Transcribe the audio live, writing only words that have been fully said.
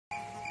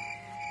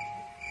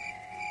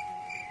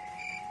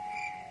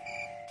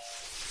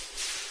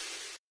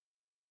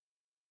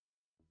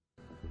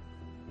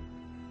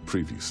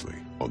Previously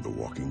on The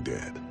Walking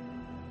Dead.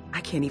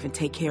 I can't even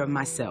take care of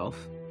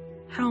myself.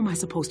 How am I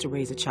supposed to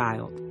raise a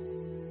child?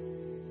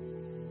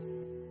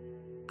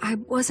 I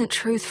wasn't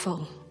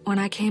truthful when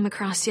I came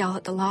across y'all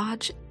at the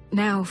lodge.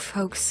 Now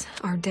folks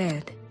are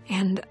dead,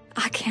 and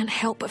I can't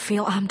help but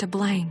feel I'm to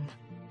blame.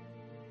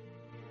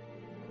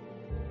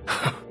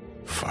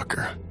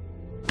 Fucker.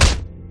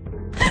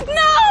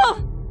 No!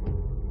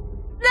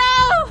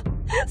 No!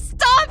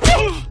 Stop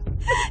it!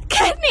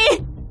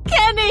 Kenny!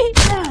 Kenny!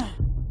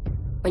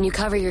 When you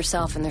cover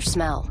yourself in their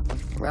smell,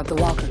 rub the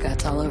walker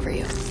guts all over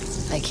you.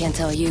 I can't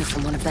tell you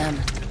from one of them.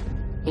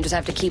 You just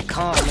have to keep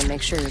calm and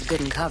make sure you're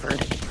good and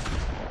covered.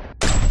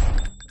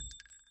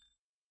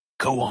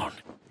 Go on.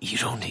 You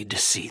don't need to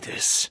see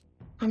this.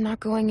 I'm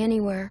not going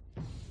anywhere.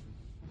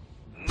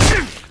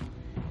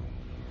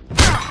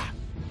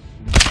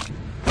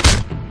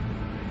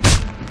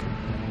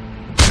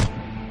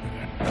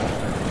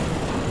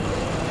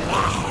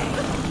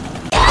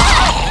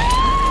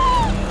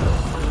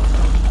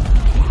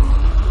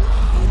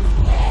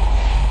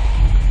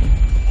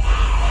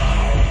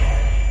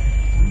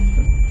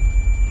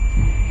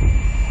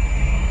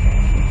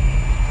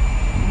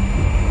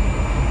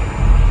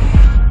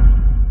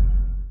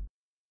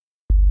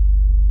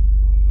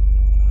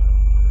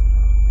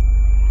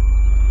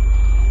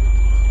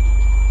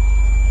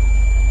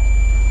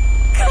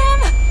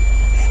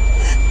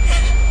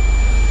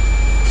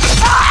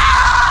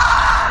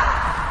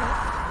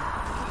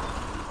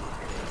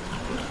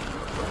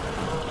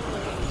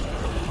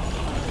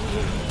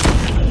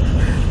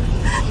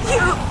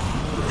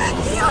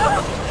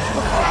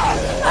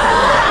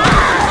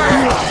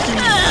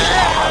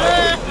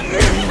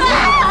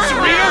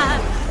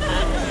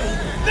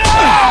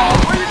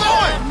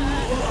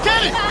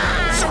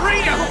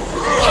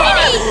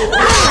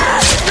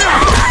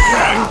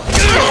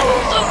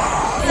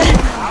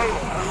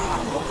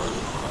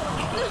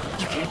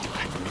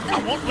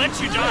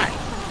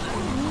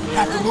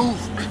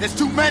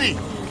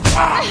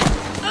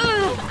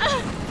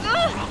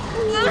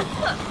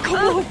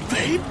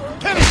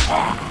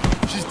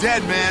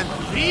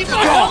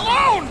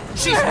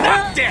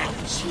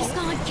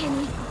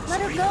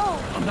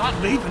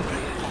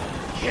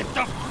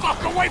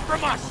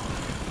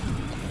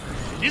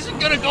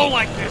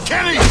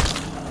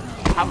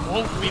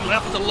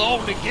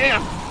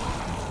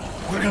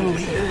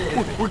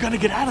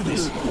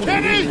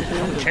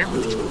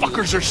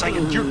 Are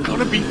saying you're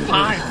gonna be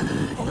fine.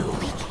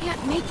 We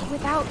can't make it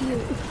without you.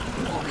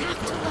 We'll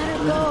have to let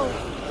her go.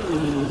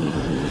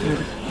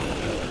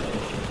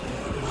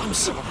 I'm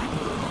sorry.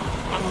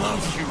 I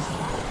love you.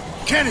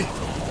 Kenny!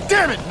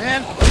 Damn it,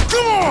 man!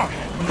 Come on!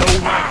 No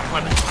right,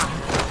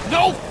 Clementine.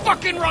 No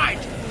fucking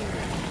right!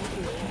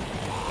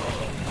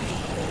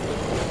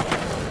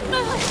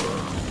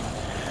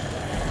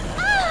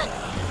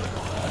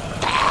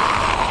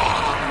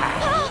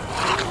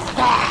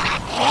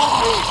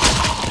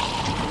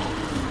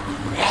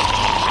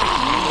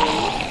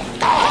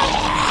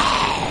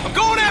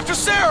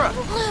 Sarah!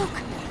 Luke!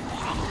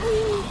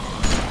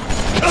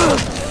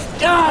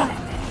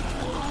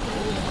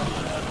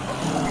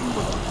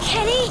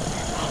 Kenny?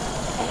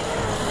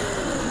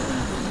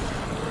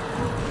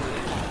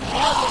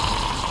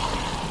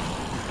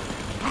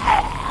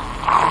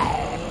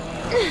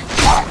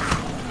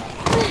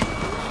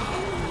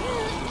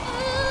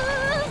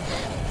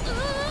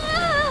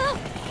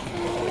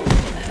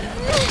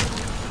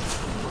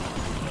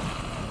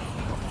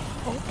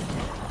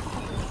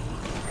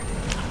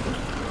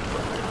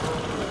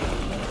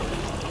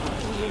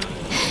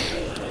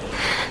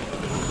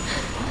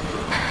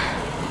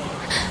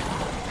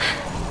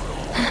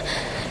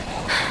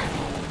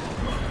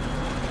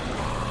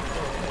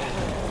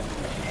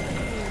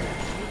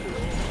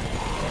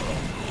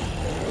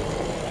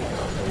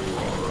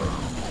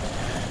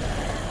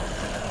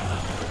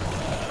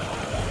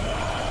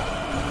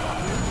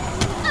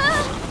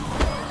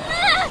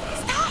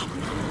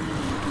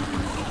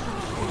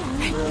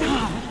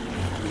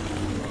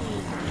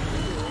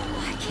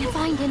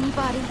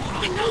 Anybody.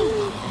 I know.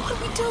 What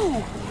do we do?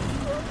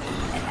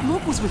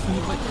 Luke was with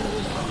me, but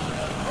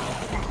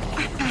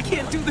I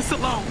can't do this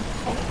alone.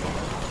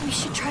 We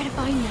should try to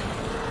find them.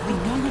 We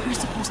know where we're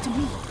supposed to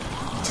meet.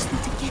 We just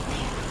need to get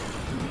there.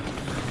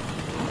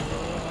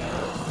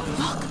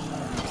 Look,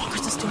 the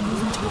walkers are still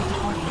moving toward the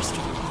hardware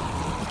store.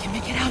 We can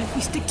make it out if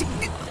we stick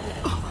together.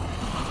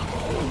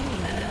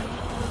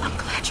 I'm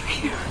glad you're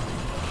here.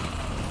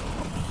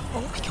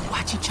 We can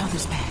watch each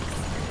other's backs.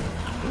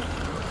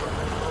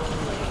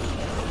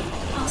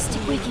 I'll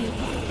stick with you.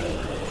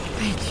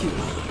 Thank you.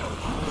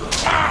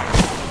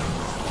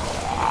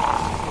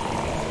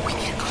 We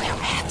need a clear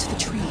path to the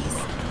trees.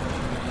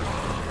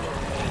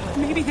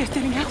 Maybe they're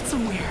thinning out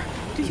somewhere.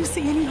 Do you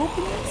see any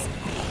openings?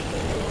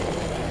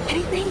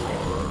 Anything?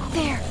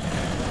 There.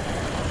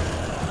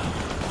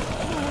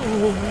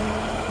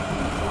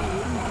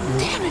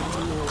 Damn it!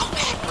 Go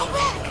back! Go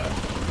back!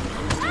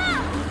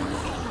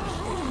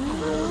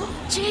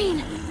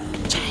 Jane!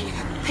 Jane,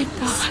 thank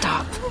God.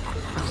 Stop.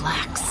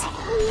 Relax.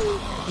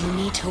 You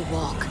need to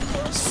walk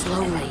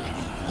slowly.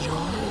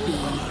 You'll be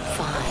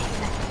fine.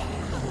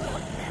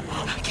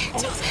 I can't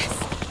do this.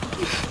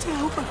 You have to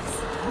help us.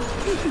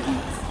 Please.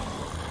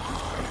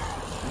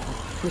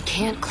 We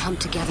can't clump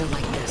together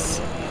like this.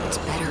 It's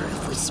better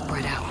if we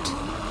spread out.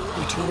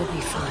 You two will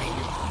be fine.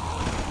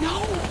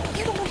 No,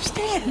 you don't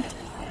understand.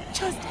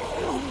 Just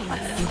help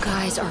us. You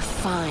guys are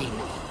fine.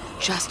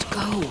 Just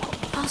go.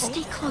 I'll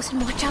stay close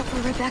and watch out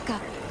for Rebecca.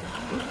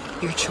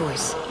 Your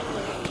choice.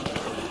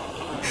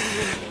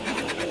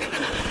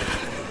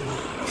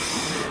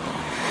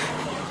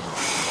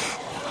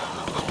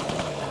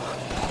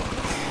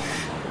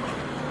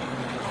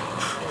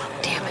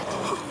 Damn it.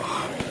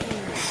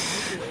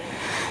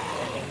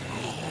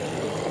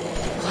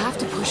 We'll have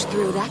to push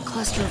through that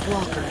cluster of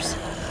walkers.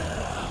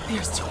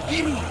 There's too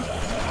many.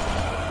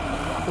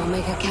 We'll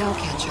make a cow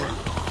catcher.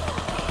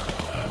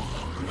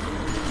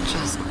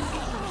 Just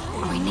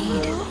we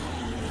need.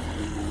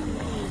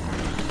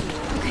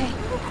 Okay,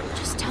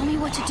 just tell me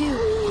what to do.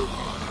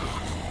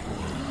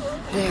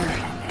 There.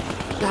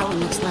 That one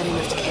looks light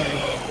enough to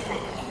carry.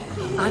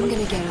 I'm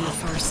gonna get on the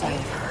far side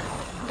of her.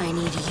 I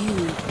need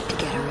you to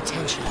get her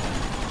attention.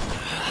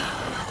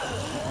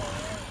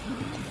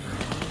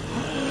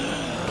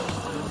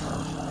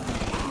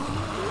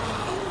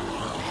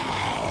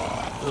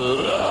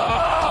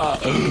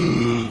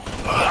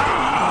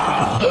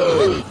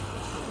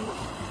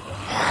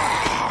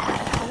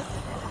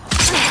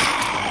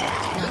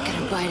 Not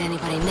gonna bite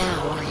anybody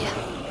now, are you?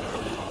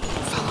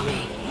 Follow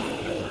me.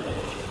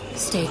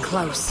 Stay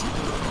close.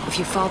 If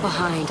you fall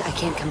behind, I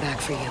can't come back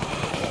for you.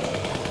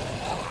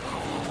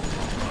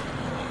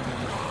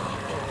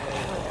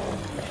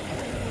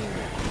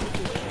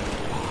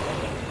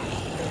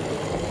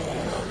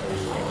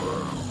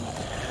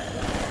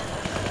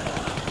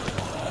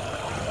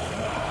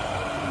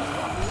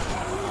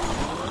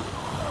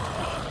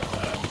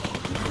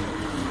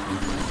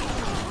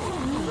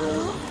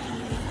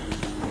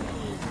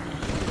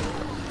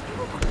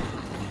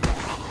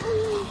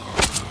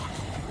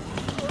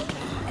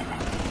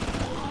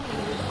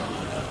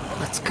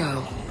 Let's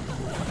go.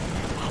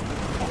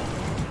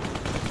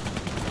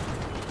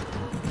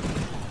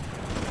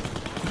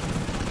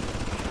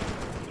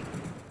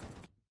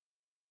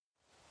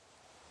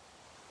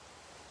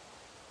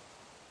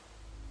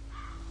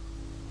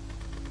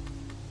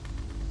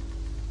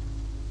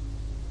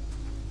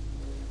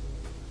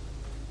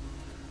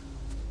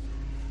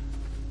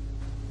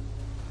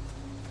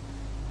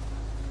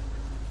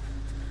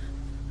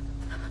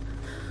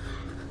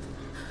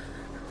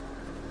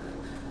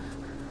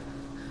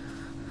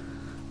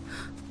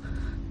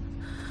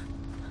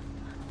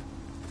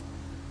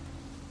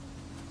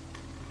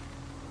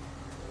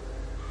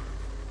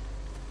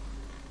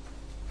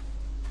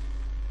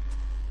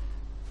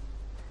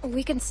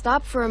 We can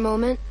stop for a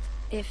moment,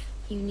 if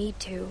you need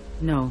to.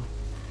 No.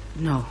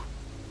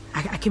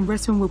 I can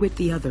rest when we're with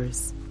the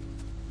others.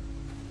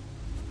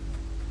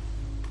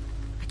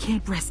 I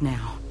can't rest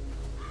now.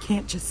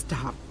 Can't just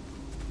stop.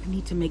 I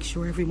need to make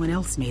sure everyone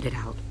else made it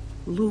out.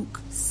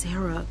 Luke,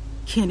 Sarah,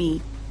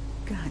 Kenny.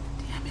 God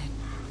damn it.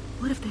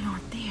 What if they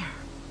aren't there?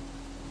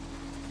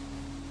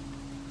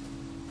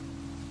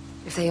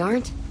 If they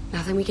aren't,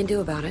 nothing we can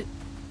do about it.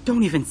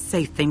 Don't even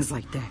say things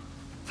like that.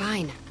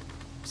 Fine.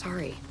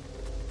 Sorry.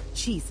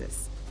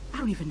 Jesus. I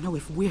don't even know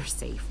if we're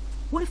safe.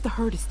 What if the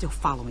herd is still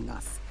following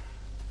us?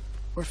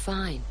 We're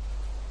fine.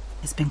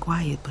 It's been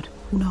quiet, but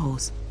who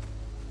knows?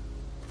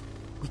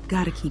 We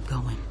gotta keep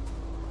going.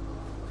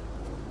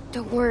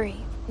 Don't worry,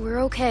 we're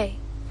okay.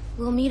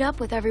 We'll meet up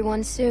with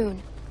everyone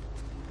soon.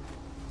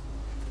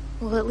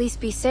 We'll at least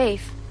be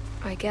safe,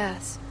 I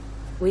guess.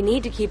 We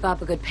need to keep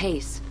up a good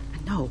pace.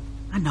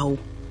 I know.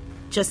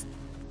 Just,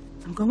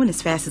 I'm going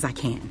as fast as I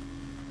can.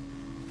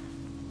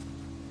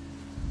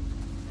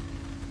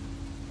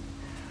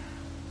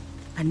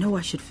 I know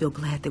I should feel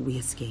glad that we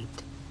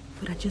escaped,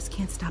 but I just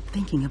can't stop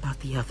thinking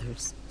about the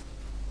others.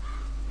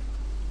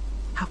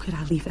 How could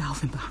I leave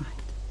Alvin behind?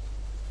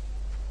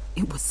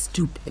 It was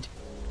stupid.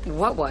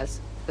 What was?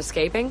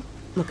 Escaping?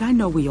 Look, I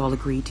know we all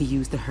agreed to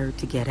use the herd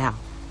to get out,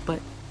 but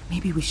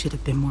maybe we should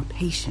have been more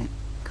patient.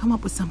 Come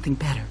up with something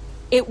better.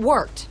 It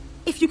worked.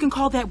 If you can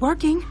call that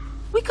working,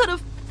 we could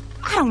have...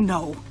 I don't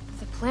know.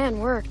 The plan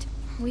worked.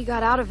 We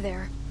got out of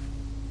there.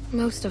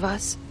 Most of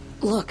us.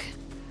 Look,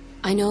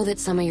 I know that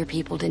some of your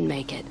people didn't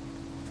make it,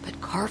 but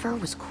Carver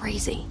was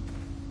crazy.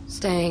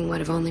 Staying would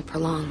have only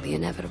prolonged the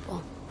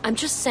inevitable. I'm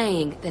just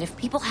saying that if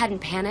people hadn't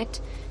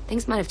panicked,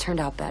 things might have turned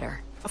out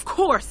better. Of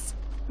course.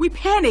 We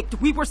panicked.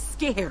 We were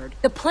scared.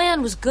 The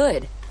plan was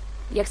good.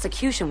 The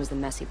execution was the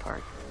messy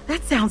part.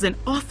 That sounds an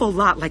awful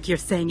lot like you're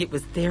saying it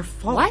was their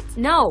fault. What?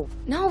 No,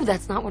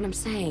 that's not what I'm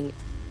saying.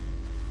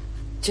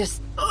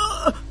 Just...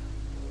 I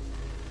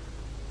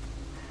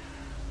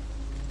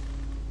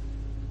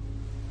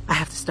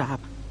have to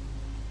stop.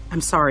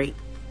 I'm sorry.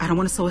 I don't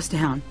want to slow us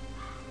down.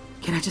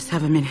 Can I just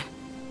have a minute?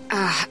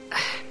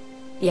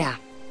 Yeah.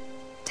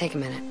 Take a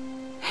minute.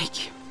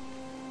 Thank you.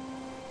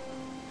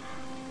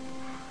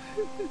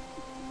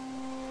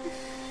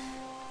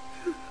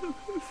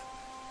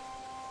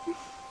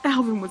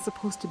 Alvin was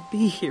supposed to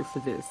be here for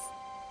this.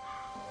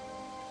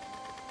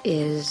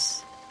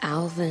 Is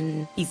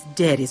Alvin... He's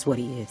dead is what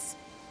he is.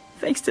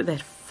 Thanks to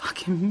that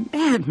fucking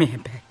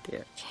madman back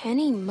there.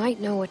 Kenny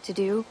might know what to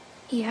do.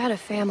 He had a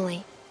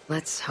family.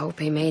 Let's hope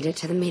he made it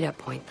to the meetup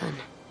point, then.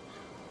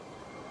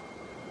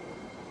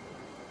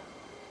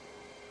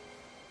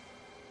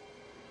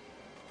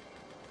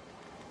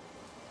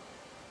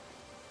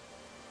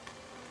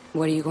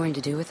 What are you going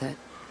to do with it?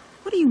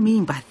 What do you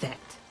mean by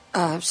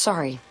that?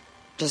 Sorry.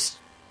 Just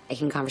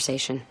making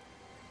conversation.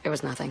 It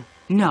was nothing.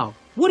 No.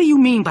 What do you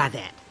mean by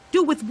that?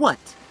 Do with what?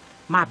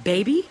 My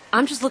baby?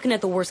 I'm just looking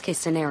at the worst case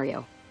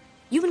scenario.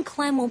 You and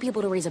Clem won't be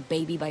able to raise a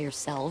baby by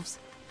yourselves.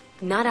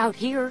 Not out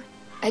here.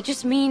 I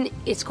just mean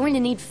it's going to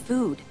need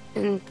food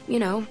and, you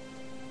know,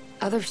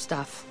 other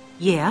stuff.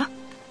 Yeah,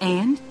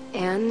 and?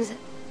 And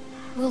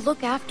we'll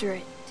look after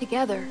it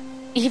together.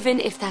 Even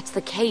if that's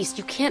the case,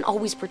 you can't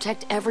always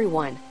protect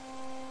everyone.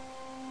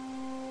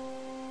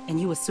 And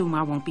you assume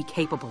I won't be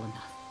capable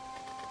enough.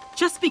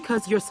 Just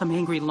because you're some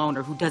angry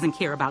loner who doesn't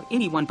care about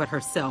anyone but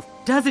herself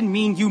doesn't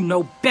mean you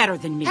know better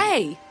than me.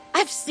 Hey,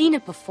 I've seen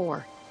it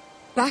before.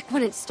 Back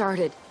when it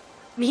started,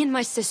 me and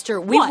my sister,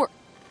 we What? were...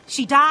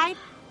 She died?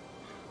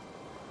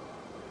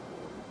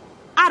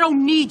 I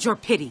don't need your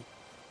pity.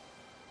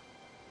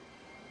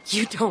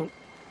 You don't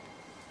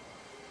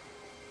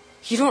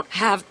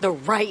have the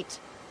right.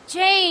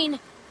 Jane!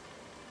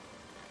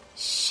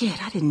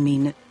 Shit, I didn't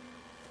mean it.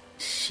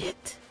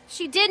 Shit.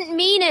 She didn't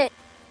mean it.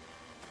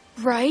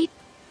 Right?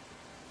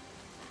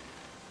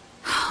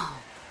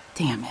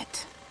 Damn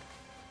it.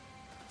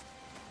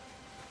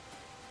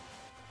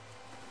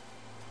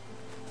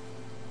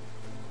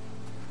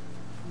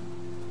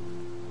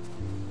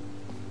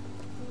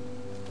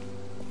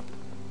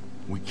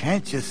 We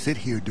can't just sit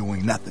here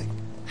doing nothing.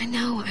 I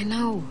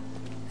know.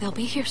 They'll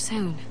be here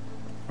soon.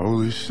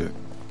 Holy shit.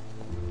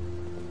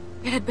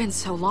 It had been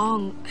so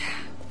long,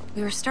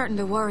 we were starting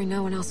to worry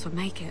no one else would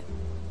make it.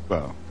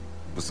 Well,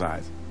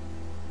 besides.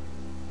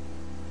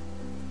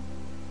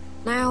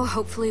 Now,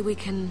 hopefully we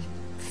can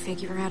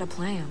figure out a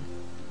plan.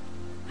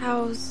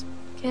 How's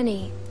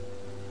Kenny?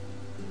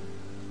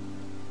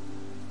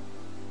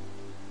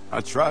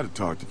 I tried to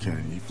talk to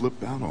Kenny. He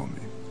flipped out on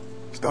me.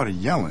 Started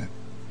yelling.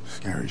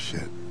 Scary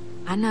shit.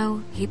 I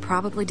know, he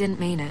probably didn't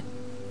mean it,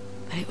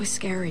 but it was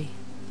scary.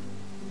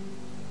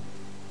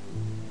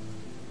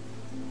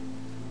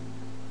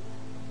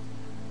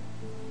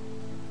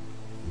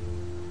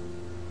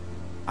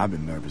 I've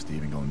been nervous to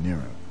even go near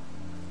him.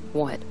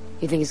 What?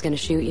 You think he's gonna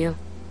shoot you?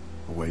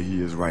 The way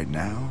he is right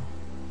now?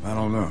 I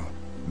don't know.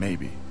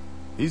 Maybe.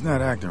 He's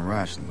not acting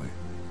rationally.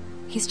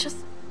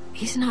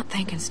 He's not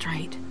thinking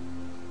straight.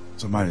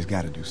 Somebody's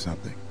got to do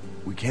something.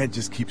 We can't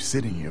just keep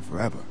sitting here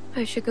forever.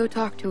 I should go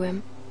talk to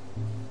him.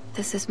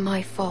 This is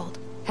my fault.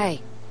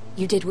 Hey,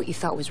 you did what you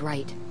thought was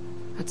right.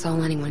 That's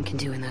all anyone can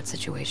do in that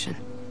situation.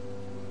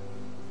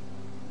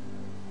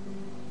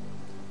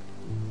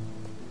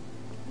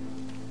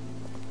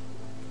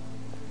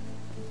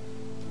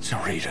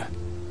 Sarita,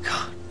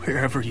 God,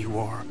 wherever you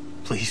are,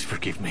 please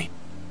forgive me.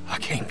 I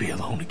can't be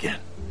alone again.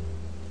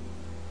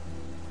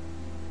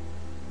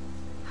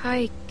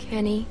 Hi,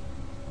 Kenny.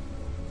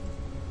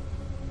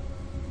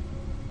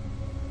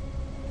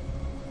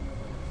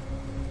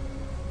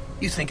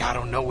 You think I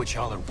don't know what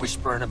y'all are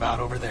whispering about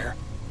over there?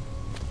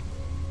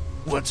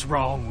 What's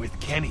wrong with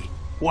Kenny?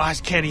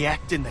 Why's Kenny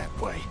acting that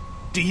way?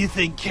 Do you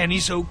think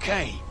Kenny's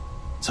okay?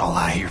 It's all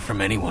I hear from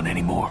anyone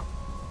anymore.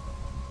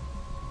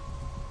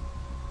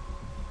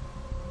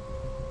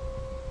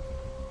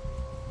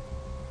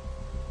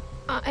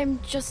 I'm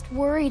just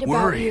worried about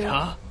you. Worried,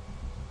 huh?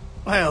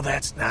 Well,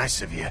 that's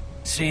nice of you,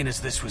 seeing as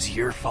this was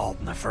your fault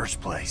in the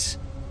first place.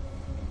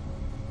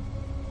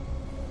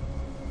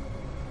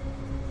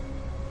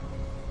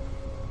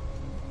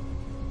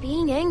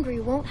 Being angry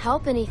won't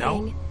help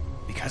anything. No,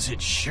 because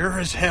it's sure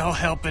as hell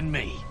helping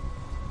me.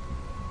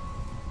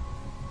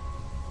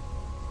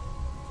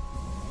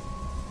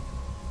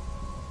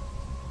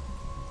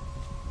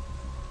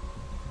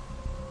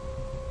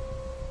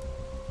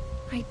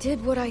 I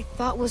did what I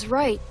thought was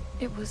right.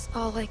 It was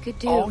all I could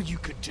do. All you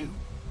could do.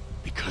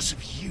 Because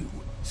of you,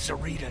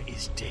 Sarita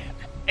is dead.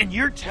 And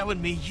you're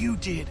telling me you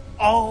did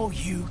all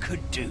you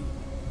could do.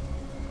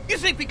 You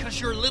think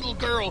because you're a little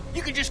girl,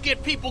 you can just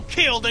get people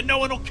killed and no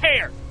one will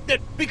care?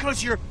 That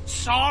because you're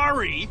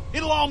sorry,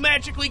 it'll all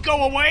magically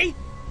go away?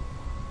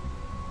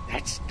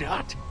 That's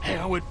not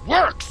how it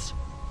works!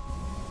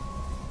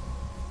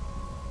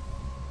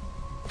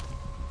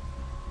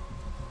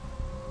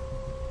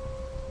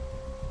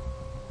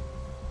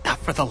 Not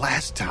for the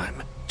last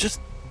time. Just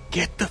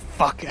get the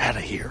fuck out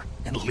of here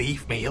and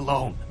leave me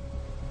alone.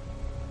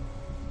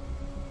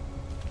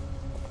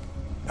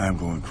 I'm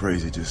going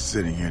crazy just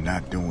sitting here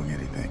not doing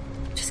anything.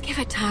 Just give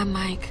it time,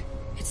 Mike.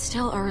 It's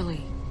still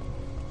early.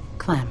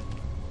 Clem,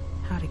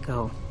 how'd it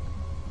go?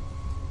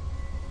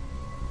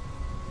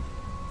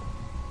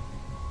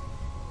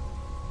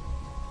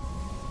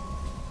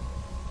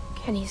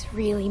 Kenny's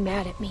really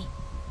mad at me.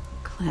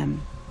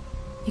 Clem,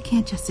 you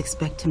can't just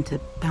expect him to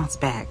bounce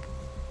back.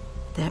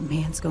 That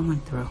man's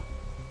going through.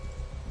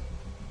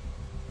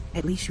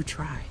 At least you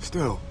try.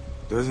 Still,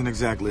 Doesn't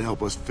exactly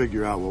help us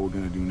figure out what we're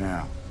gonna do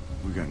now.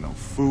 We got no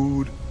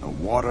food, no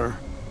water,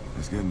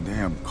 it's getting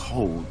damn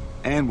cold,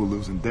 and we're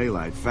losing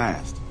daylight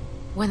fast.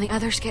 When the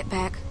others get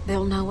back,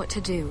 they'll know what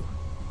to do.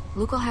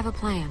 Luke will have a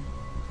plan.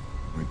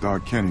 We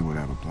thought Kenny would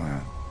have a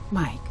plan.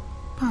 Mike,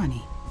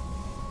 Bonnie.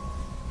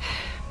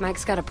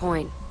 Mike's got a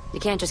point. You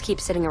can't just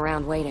keep sitting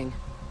around waiting.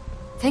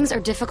 Things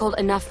are difficult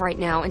enough right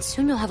now, and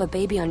soon you'll have a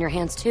baby on your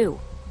hands too.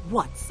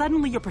 What,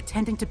 suddenly you're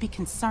pretending to be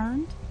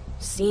concerned?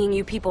 Seeing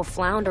you people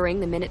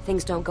floundering the minute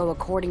things don't go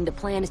according to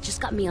plan has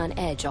just got me on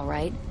edge, all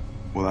right?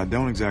 Well, I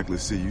don't exactly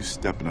see you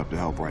stepping up to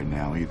help right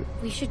now either.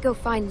 We should go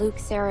find Luke,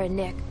 Sarah, and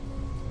Nick.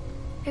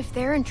 If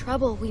they're in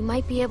trouble, we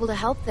might be able to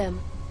help them.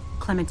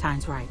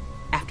 Clementine's right.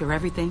 After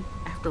everything,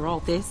 after all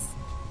this,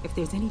 if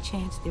there's any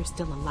chance they're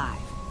still alive,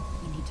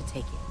 we need to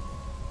take it.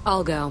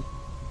 I'll go.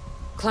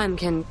 Clem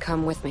can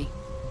come with me.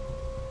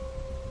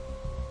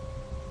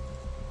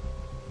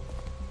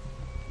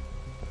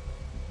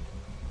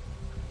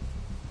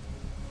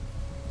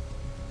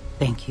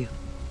 Thank you.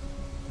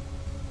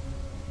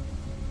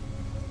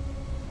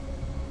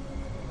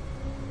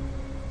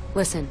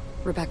 Listen,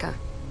 Rebecca,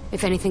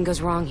 if anything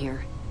goes wrong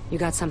here, you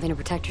got something to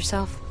protect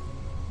yourself?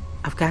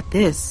 I've got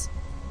this.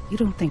 You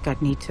don't think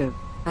I'd need to...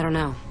 I don't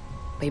know,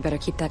 but you better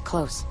keep that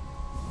close.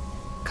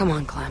 Come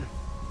on, Clem.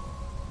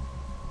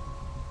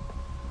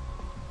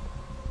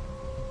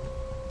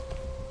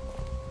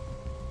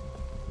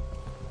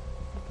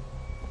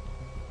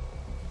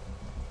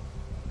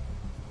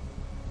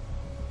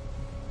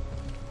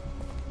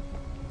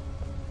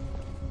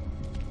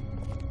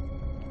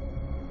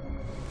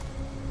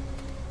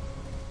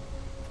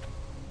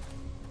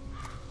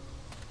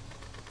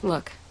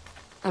 Look,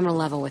 I'm gonna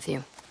level with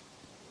you.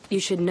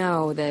 You should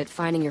know that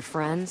finding your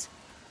friends,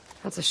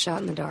 that's a shot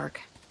in the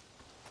dark.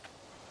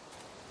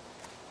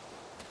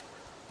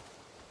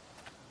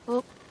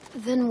 Well,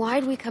 then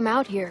why'd we come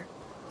out here?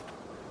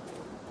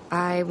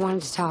 I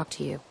wanted to talk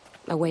to you,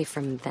 away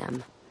from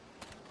them.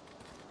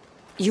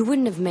 You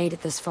wouldn't have made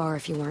it this far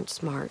if you weren't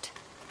smart,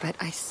 but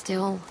I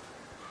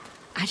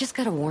just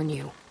gotta warn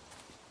you.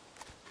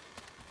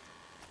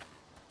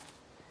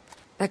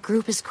 That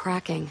group is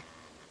cracking.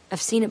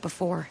 I've seen it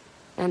before,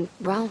 and,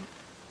 well,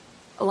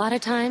 a lot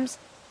of times,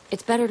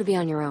 it's better to be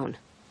on your own.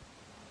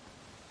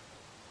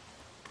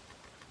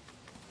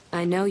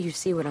 I know you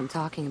see what I'm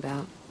talking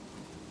about.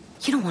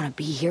 You don't want to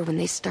be here when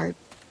they start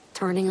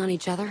turning on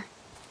each other,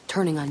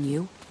 turning on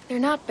you. They're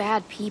not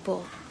bad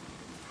people,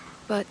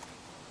 but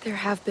there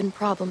have been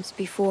problems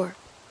before.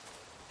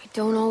 I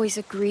don't always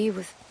agree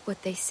with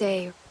what they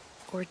say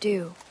or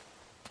do.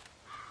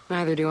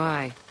 Neither do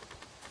I.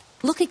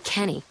 Look at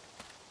Kenny.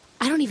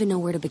 I don't even know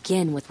where to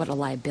begin with what a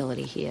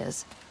liability he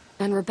is.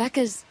 And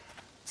Rebecca's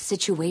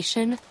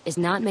situation is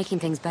not making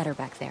things better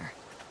back there.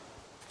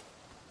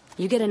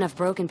 You get enough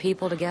broken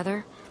people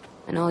together,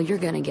 and all you're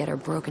gonna get are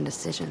broken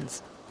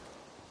decisions.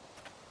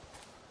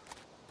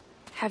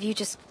 Have you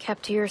just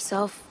kept to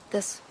yourself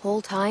this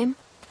whole time?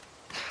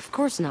 Of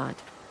course not.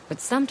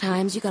 But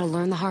sometimes you gotta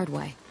learn the hard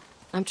way.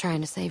 I'm trying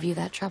to save you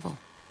that trouble.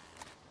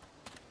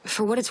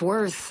 For what it's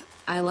worth,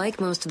 I like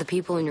most of the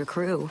people in your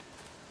crew.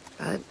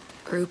 But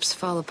groups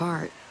fall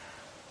apart.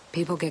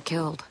 People get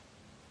killed.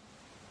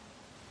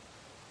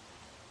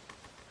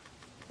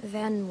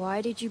 Then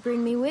why did you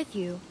bring me with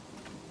you?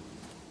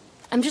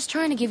 I'm just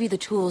trying to give you the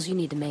tools you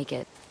need to make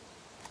it.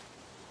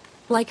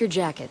 Like your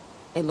jacket.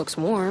 It looks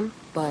warm,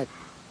 but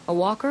a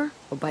walker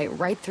will bite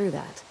right through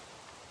that.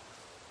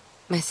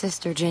 My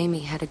sister Jamie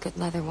had a good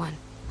leather one.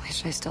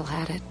 Wish I still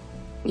had it.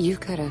 You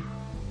could've.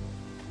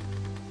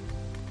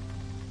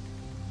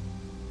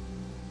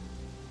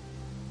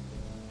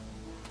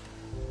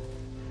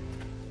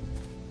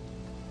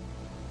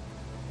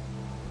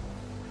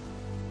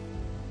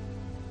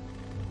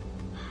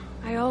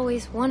 I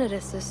always wanted a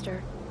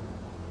sister.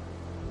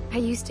 I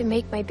used to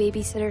make my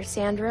babysitter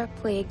Sandra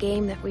play a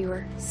game that we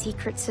were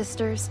secret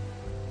sisters.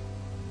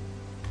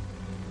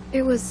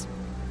 It was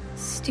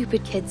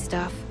stupid kid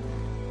stuff.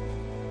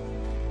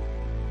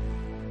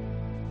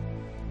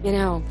 You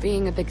know,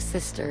 being a big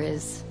sister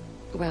is,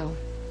 well,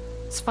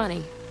 it's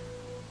funny.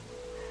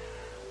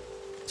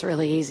 It's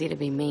really easy to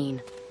be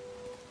mean.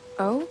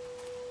 Oh?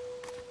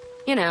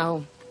 You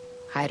know,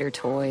 hide her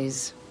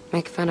toys,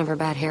 make fun of her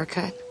bad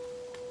haircut,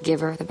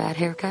 give her the bad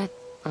haircut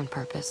on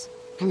purpose.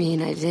 I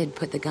mean, I did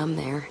put the gum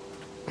there.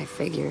 I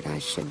figured I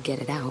should get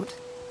it out.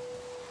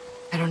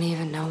 I don't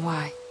even know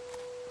why.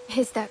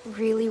 Is that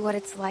really what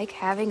it's like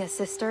having a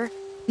sister?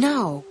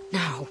 No,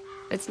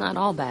 it's not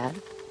all bad.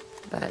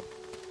 But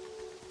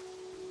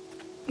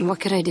what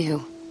could I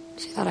do?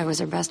 She thought I was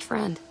her best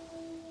friend.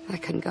 I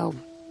couldn't go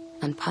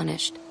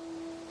unpunished.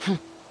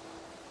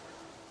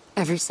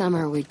 Every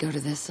summer we'd go to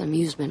this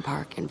amusement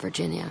park in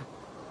Virginia.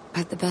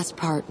 But the best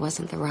part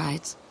wasn't the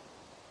rides.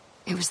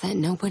 It was that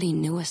nobody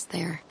knew us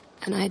there.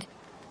 And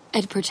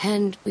I'd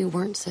pretend we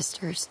weren't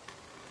sisters.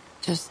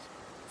 Just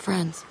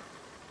friends.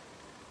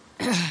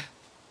 All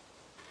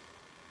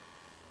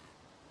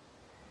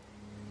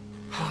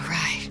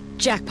right,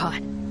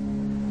 jackpot.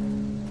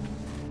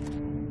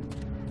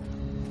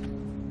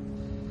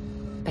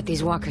 Bet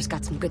these walkers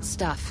got some good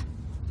stuff.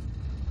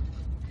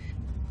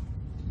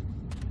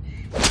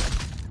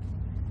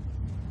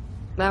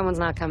 That one's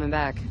not coming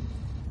back.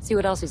 See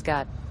what else he's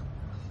got.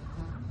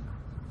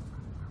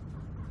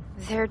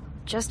 They're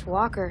just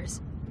walkers.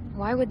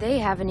 Why would they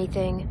have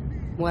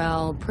anything?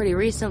 Well, pretty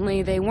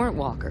recently they weren't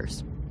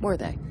walkers, were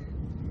they?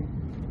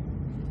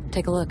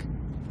 Take a look.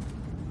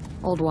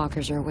 Old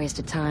walkers are a waste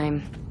of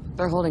time.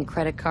 They're holding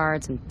credit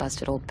cards and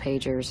busted old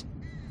pagers.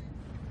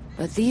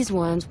 But these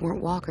ones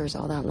weren't walkers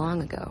all that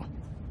long ago.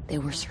 They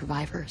were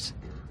survivors.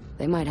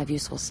 They might have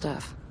useful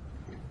stuff.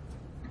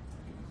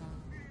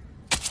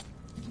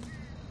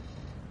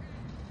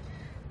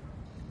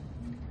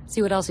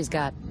 See what else he's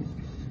got.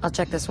 I'll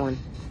check this one.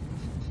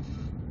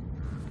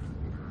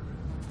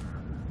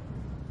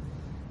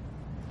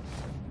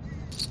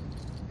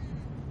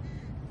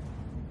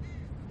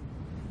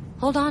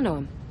 Hold on to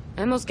him.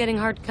 Ammo's getting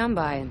hard to come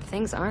by, and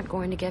things aren't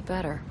going to get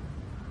better.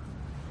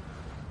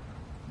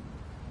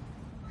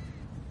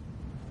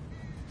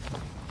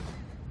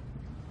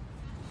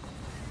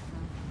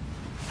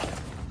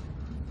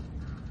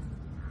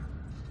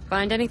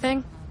 Find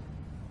anything?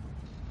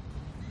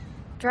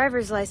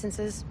 Driver's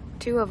licenses.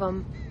 2 of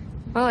them.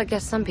 Well, I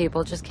guess some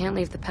people just can't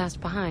leave the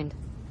past behind.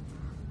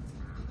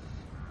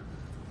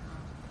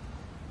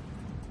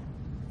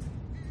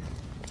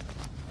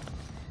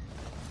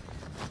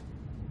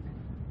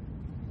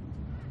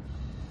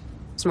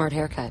 Smart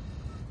haircut.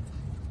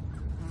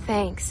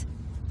 Thanks.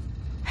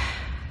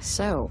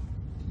 So,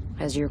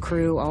 has your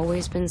crew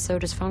always been so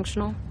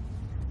dysfunctional?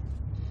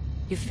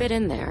 You fit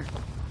in there,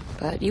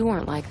 but you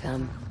weren't like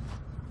them.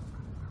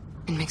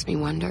 It makes me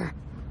wonder.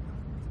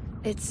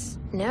 It's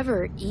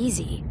never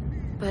easy,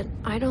 but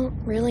I don't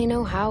really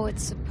know how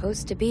it's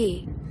supposed to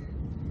be.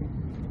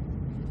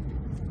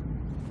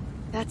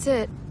 That's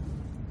it.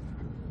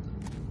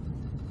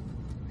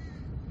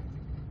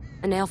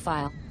 A nail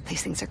file.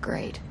 These things are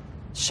great.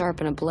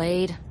 Sharpen a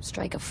blade,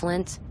 strike a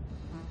flint.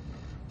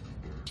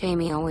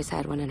 Jamie always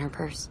had one in her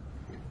purse.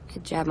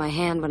 It jabbed my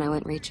hand when I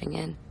went reaching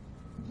in.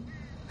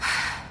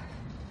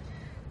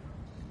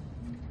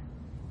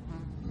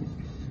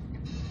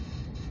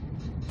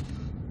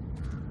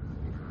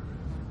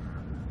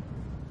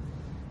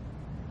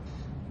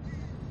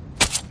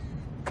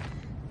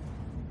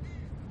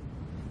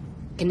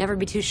 Can never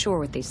be too sure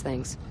with these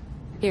things.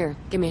 Here,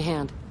 give me a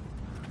hand.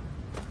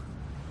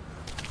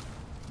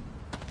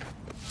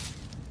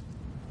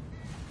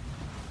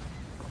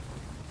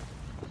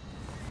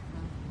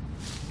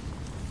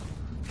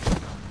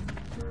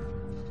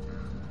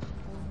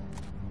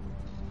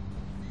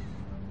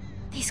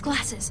 These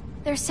glasses,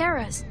 they're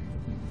Sarah's.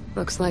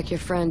 Looks like your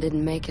friend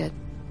didn't make it.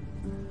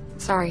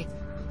 Sorry.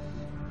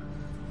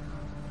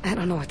 I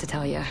don't know what to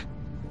tell you.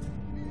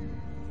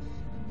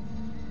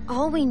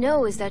 All we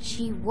know is that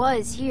she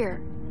was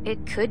here.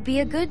 It could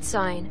be a good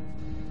sign.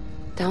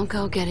 Don't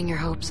go getting your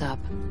hopes up.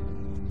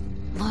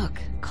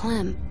 Look,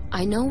 Clem,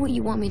 I know what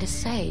you want me to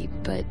say,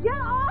 but... Get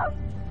off!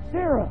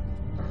 Sarah!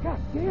 God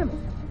damn it!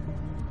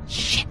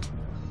 Shit!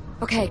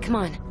 Okay, come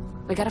on.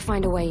 We gotta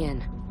find a way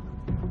in.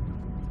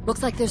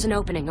 Looks like there's an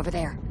opening over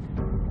there.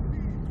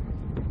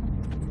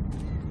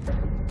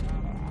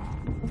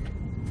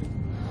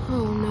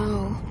 Oh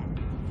no.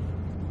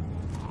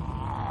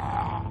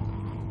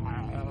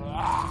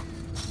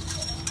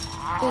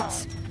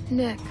 It's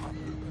Nick.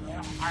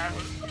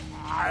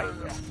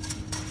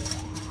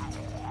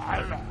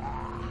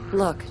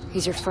 Look,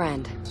 he's your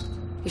friend.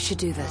 You should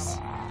do this.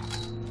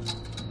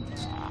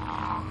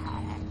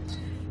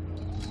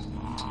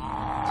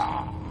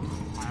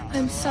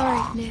 I'm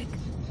sorry, Nick.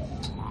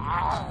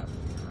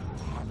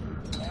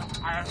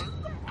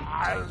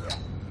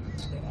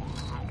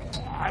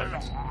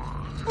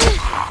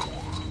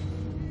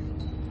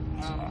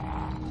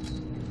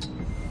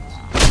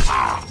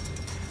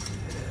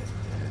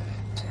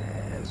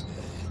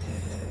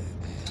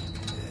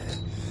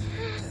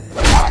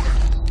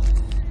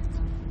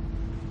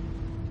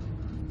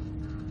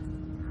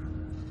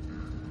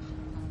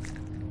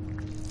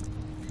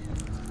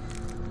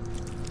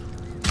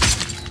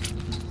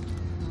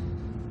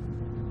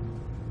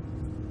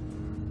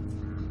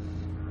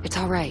 It's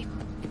all right.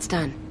 It's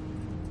done.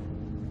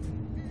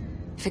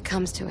 If it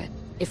comes to it,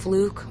 if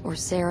Luke or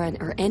Sarah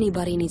or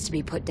anybody needs to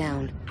be put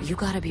down, you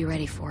gotta be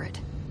ready for it.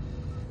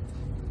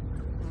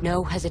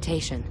 No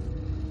hesitation.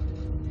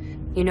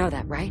 You know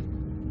that, right?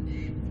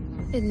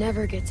 It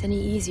never gets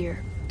any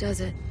easier,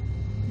 does it?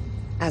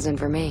 Hasn't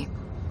for me.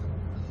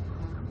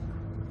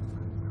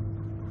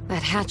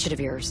 That hatchet of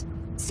yours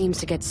seems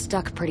to get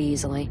stuck pretty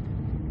easily.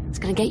 It's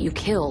gonna get you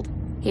killed.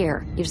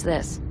 Here, use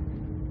this.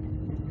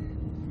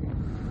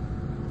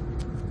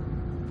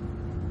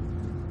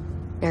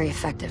 Very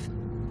effective.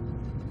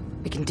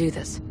 We can do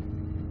this.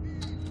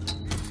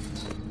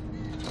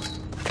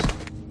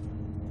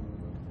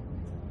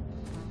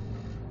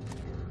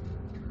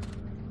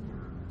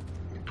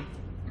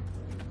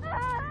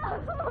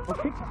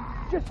 Okay,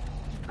 just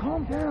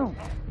calm down.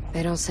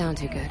 They don't sound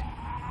too good.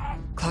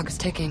 Clock is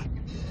ticking.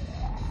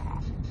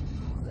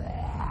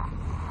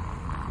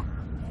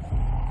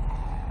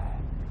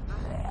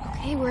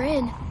 Okay, we're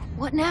in.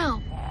 What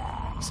now?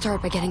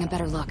 Start by getting a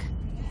better look.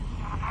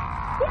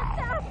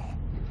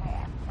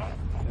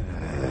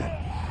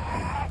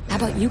 How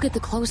about you get the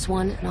close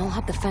one, and I'll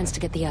hop the fence to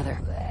get the other.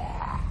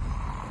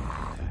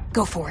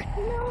 Go for it.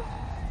 No,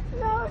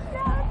 no,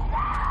 no,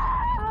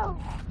 no!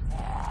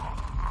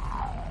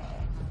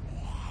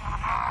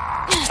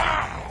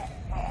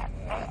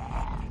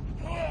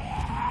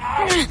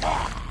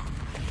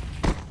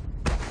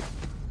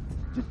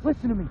 Just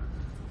listen to me.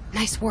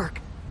 Nice work.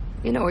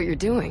 You know what you're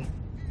doing.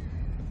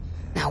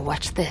 Now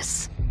watch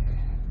this.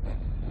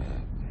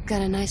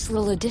 Got a nice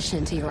little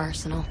addition to your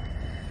arsenal.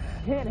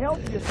 Can't help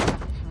you.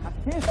 I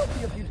can't help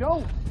you if you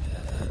don't.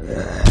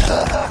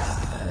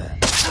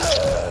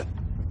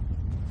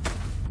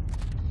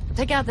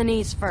 Take out the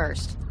knees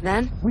first.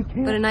 Then,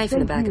 put a knife in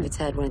the back of its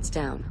head when it's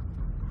down.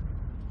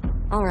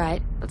 All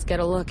right, let's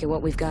get a look at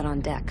what we've got on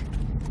deck.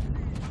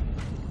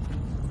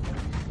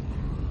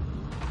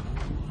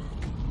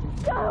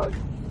 Don't!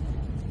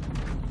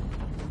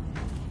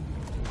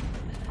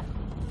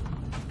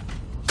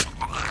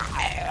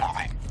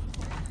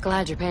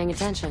 Glad you're paying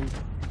attention.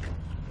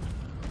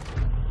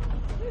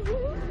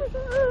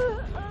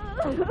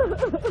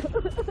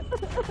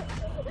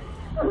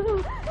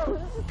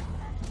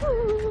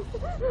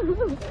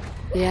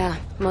 Yeah,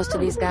 most of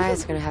these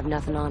guys are gonna have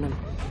nothing on them.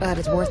 But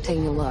it's worth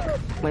taking a look,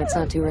 when it's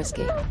not too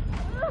risky.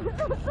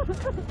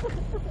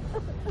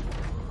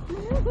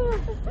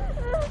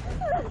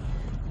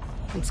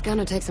 It's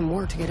gonna take some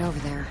work to get over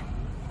there.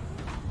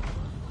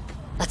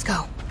 Let's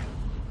go.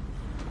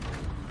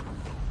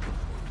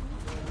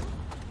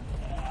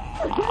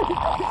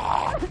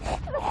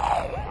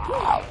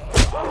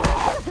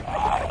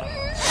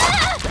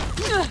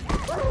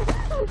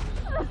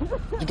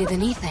 You did the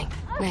knee thing.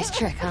 Nice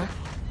trick, huh?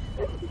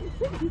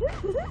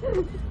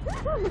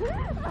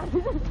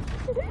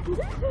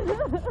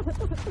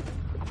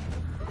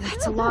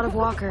 That's a lot of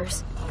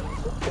walkers.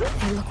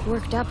 They look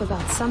worked up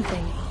about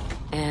something.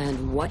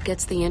 And what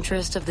gets the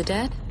interest of the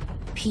dead?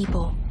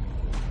 People.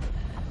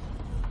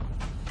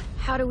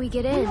 How do we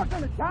get in?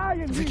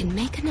 If we can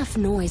make enough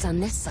noise on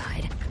this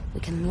side,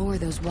 we can lure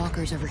those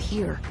walkers over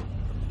here.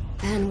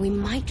 Then we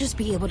might just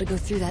be able to go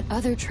through that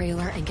other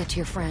trailer and get to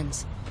your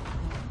friends.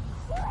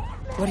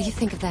 What do you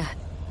think of that?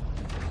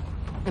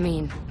 I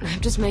mean, I'm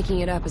just making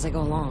it up as I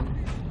go along.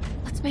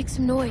 Let's make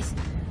some noise.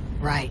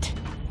 Right.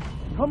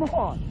 Come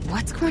on.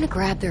 What's going to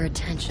grab their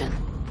attention?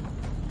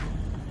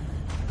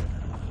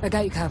 I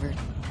got you covered.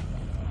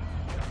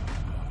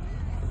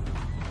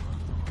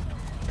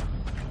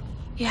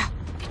 Yeah,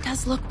 it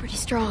does look pretty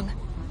strong.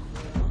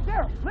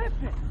 Sarah,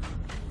 listen!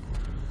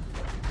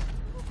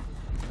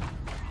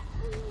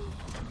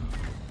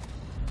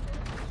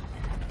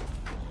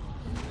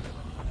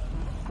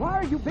 Why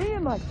are you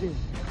being like this?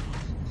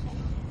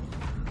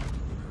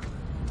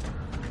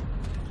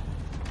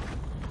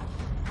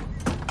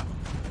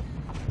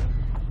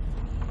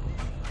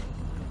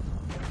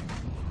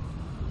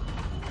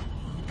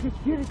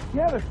 Just get it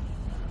together.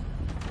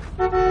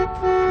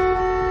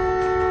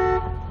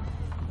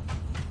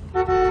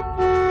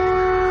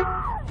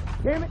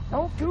 Damn it,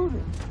 don't do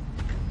this.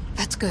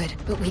 That's good,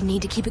 but we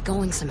need to keep it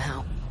going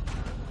somehow.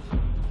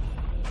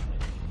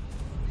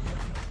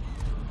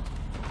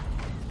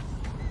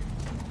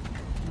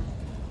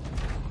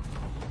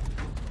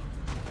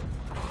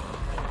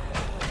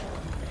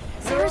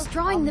 Sarah's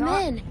drawing them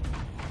in.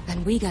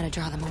 Then we gotta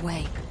draw them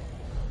away.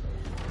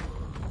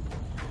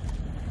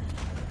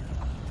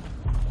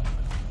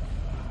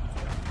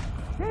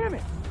 Damn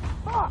it!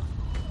 Fuck!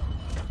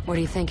 What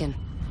are you thinking?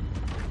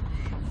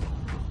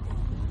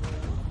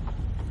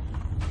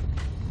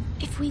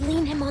 If we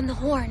lean him on the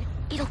horn,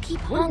 it'll keep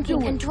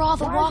honking and draw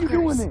the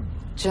walkers.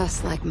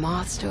 Just like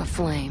moths to a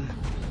flame.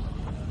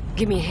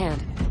 Give me a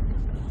hand.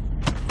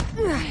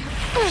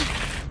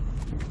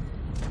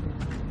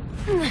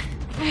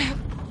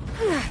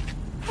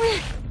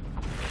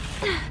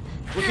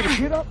 We're gonna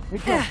get up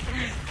and go.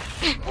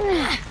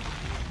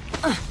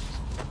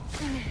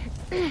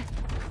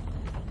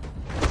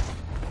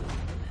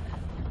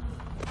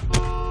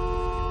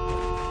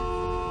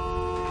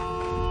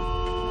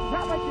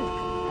 Not like this.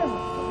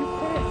 You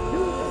can't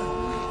do this.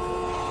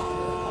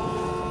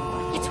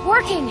 It's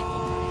working!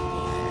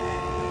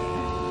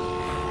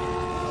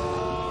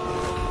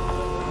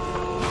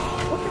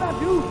 What can I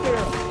do,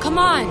 Sarah? Come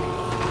on!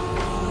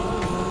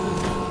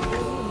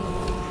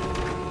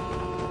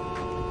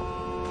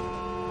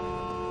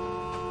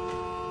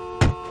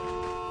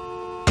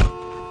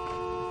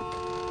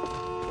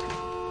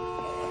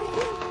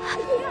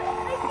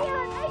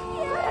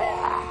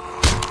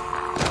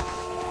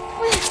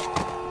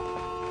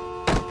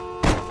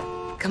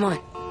 Come on.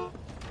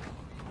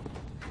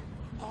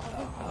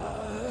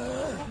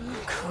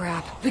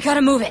 Crap. We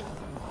gotta move it.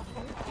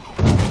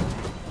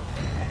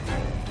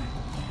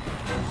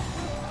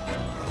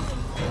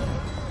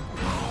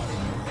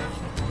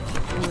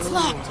 It's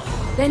locked.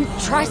 Then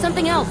try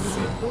something else.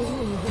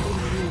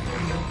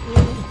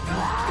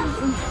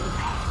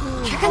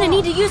 You're gonna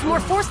need to use more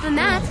force than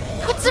that.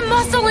 Put some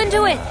muscle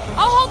into it.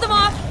 I'll hold them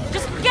off.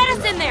 Just get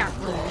us in there.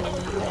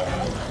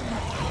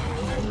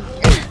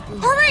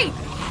 Hurry!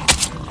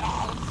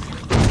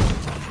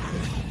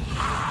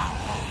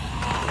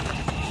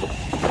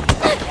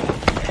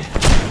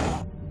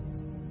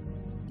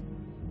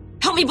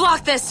 Help me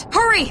block this!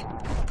 Hurry!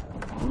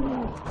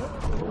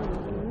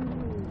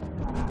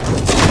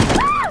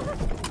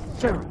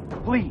 Sarah,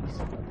 please.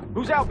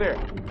 Who's out there?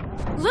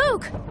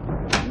 Luke!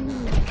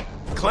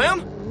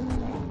 Clem?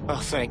 Oh,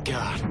 thank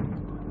God.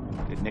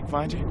 Did Nick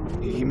find you?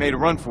 He made a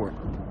run for it.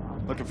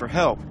 Looking for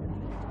help.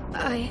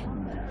 I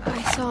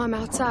saw him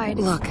outside.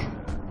 Look,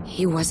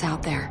 he was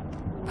out there,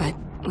 but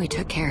we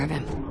took care of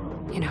him.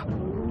 You know.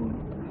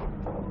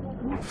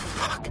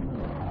 Fuck.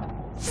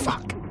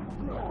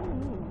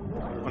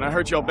 When I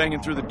heard y'all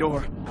banging through the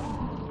door,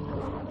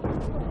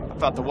 I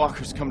thought the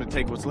walkers come to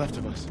take what's left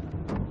of us.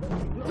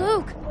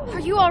 Luke, are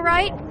you all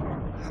right?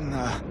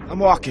 I'm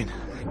walking.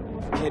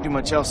 I can't do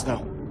much else,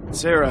 though.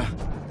 Sarah,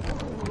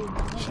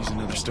 she's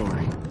another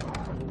story.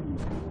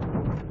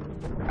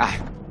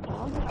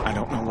 I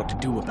don't know what to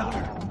do about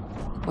her.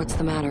 What's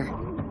the matter?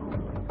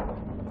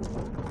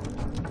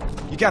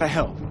 You gotta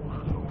help.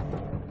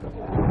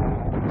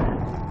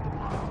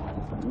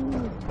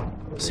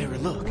 Sarah,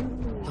 look.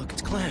 Look,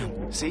 it's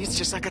Clem. See, it's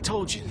just like I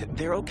told you.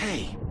 They're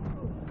okay.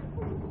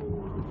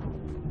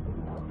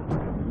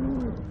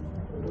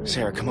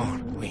 Sarah, come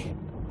on.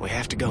 We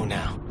have to go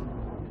now.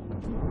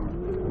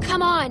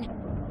 Come on!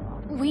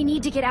 We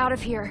need to get out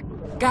of here.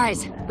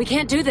 Guys, we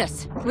can't do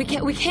this. We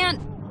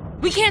can't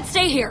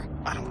stay here.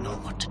 I don't know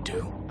what to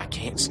do. I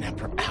can't snap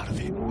her out of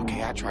it.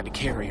 Okay, I tried to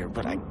carry her,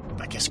 but I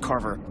guess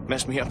Carver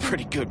messed me up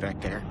pretty good back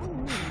there.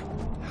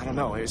 I don't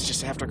know, it's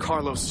just after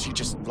Carlos, she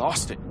just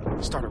lost it.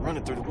 Started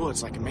running through the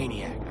woods like a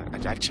maniac.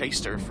 I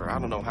chased her for I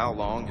don't know how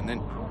long, and then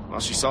while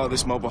she saw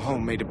this mobile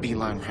home, made a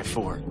beeline right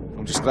for her.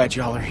 I'm just glad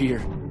y'all are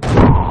here.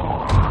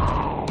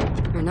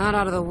 We're not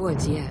out of the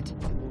woods yet.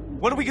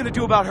 What are we gonna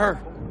do about her?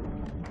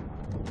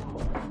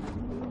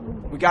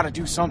 We gotta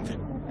do something.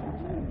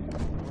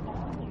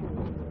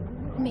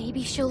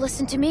 Maybe she'll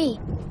listen to me.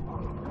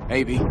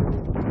 Maybe.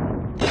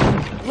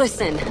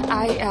 Listen,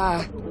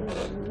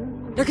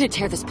 they're gonna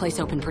tear this place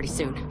open pretty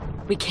soon.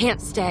 We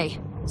can't stay.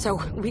 So,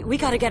 we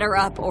gotta get her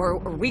up, or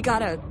we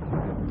gotta...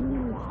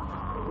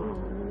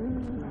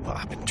 Well,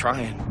 I've been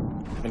trying.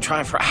 I've been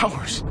trying for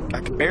hours.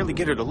 I could barely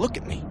get her to look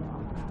at me.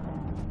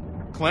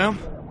 Clem?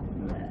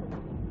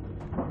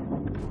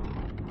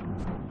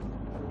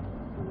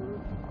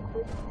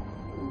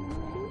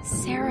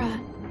 Sarah,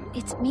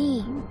 it's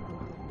me.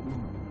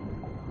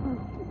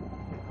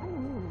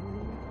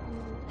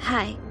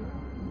 Hi.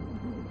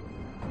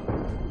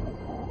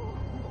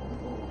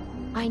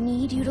 I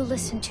need you to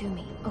listen to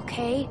me,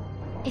 okay?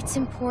 It's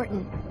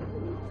important.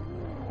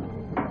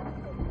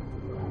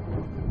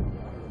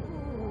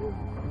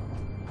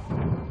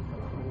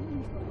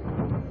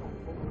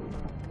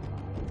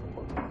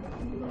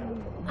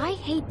 I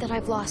hate that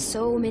I've lost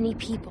so many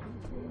people,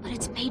 but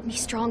it's made me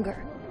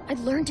stronger.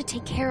 I've learned to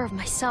take care of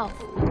myself.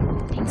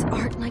 Things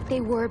aren't like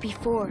they were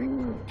before.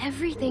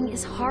 Everything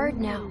is hard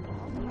now.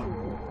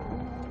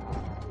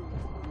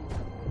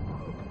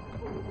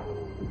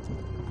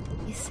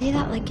 You say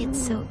that like it's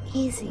so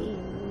easy.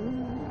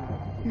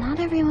 Not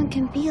everyone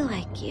can be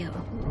like you.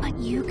 But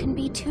you can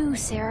be too,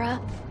 Sarah.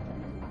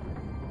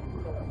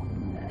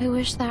 I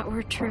wish that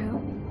were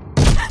true.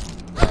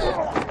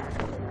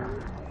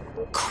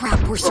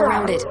 Crap, we're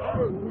surrounded.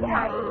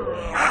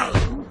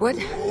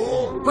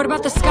 What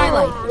about the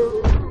skylight?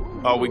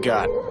 All we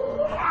got.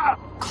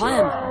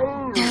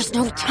 Clem, there's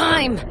no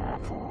time.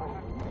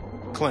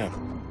 Clem.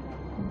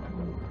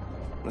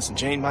 Listen,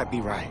 Jane might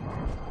be right.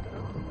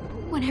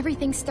 When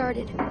everything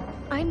started,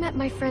 I met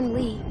my friend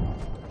Lee.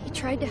 He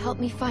tried to help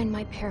me find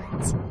my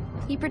parents.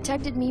 He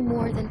protected me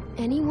more than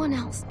anyone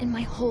else in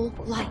my whole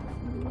life.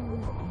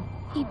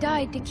 He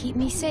died to keep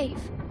me safe.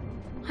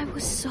 I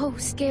was so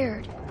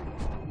scared.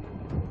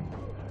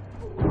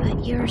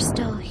 But you're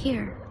still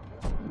here.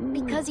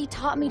 Because he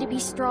taught me to be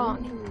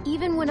strong,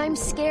 even when I'm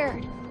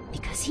scared.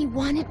 Because he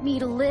wanted me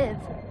to live.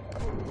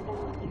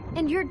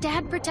 And your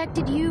dad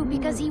protected you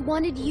because he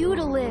wanted you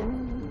to live.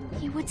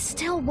 He would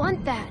still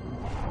want that.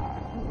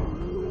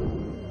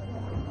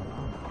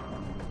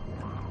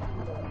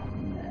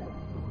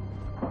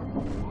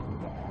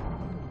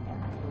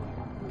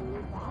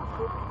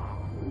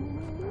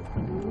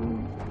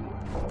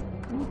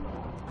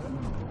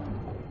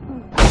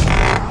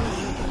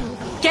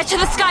 Get to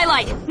the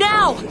skylight,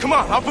 now! Come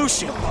on, I'll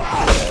boost you.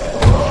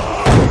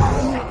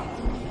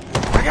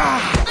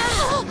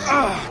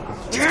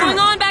 What's going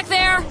on back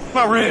there?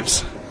 My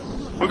ribs.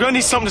 We're gonna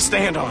need something to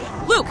stand on.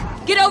 Luke,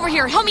 get over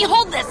here. Help me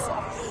hold this.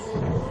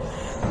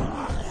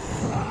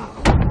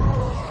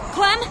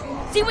 Clem,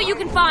 see what you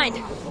can find.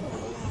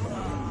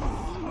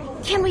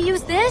 Can we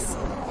use this?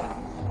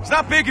 It's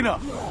not big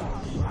enough.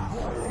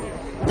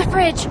 The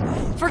fridge.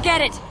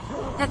 Forget it.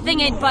 That thing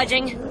ain't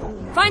budging.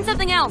 Find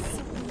something else.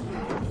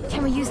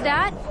 Can we use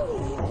that?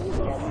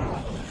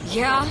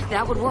 Yeah,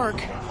 that would work.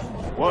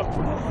 What?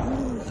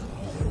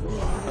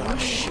 Oh,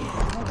 shit.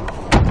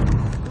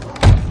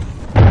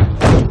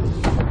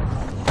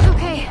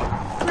 Okay,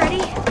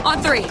 ready?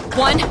 On 3.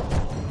 1,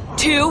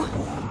 2,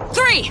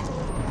 3!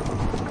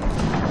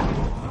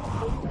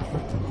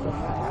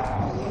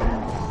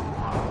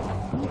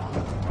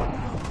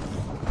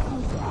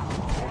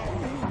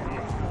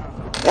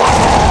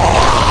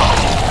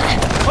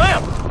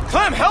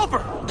 Clem, help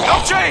her!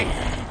 Help Jane!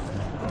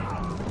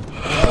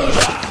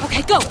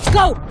 Okay, go!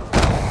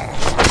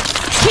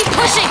 Keep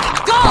pushing!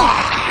 Go!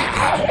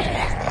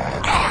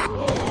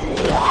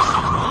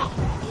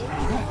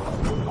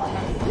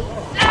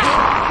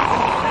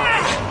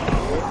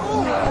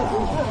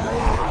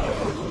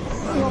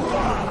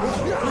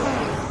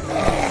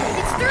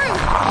 It's through!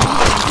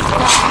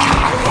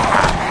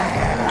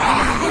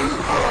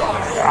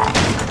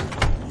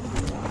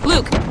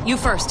 Luke, you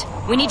first.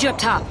 We need you up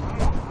top.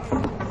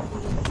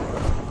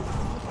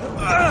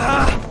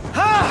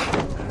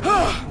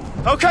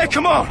 Okay,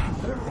 come on!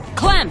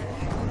 Clem!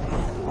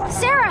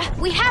 Sarah,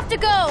 we have to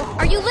go!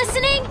 Are you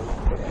listening?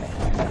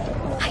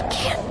 I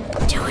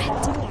can't do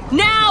it.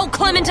 Now,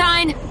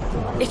 Clementine!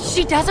 If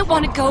she doesn't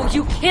want to go,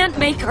 you can't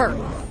make her.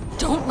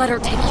 Don't let her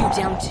take you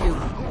down too.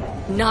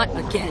 Not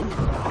again.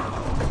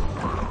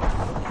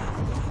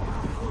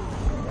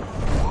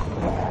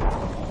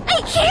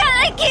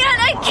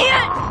 I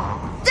can't!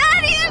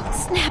 Daddy!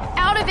 Snap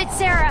out of it,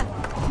 Sarah!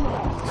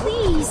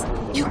 Please.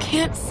 You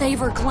can't save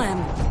her,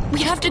 Clem.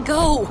 We have to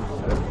go.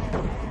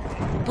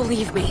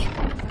 Believe me,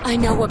 I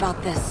know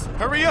about this.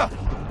 Hurry up!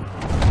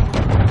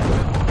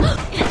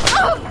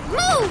 Oh,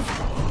 move!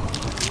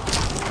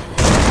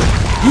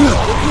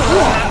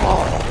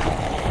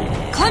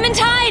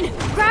 Clementine!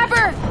 Grab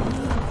her!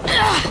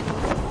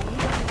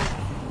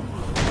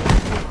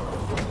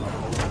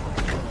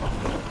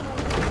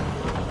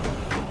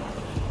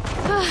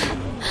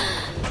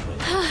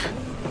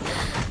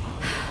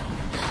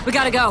 We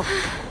gotta go.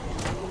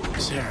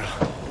 Sarah.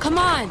 Come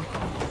on.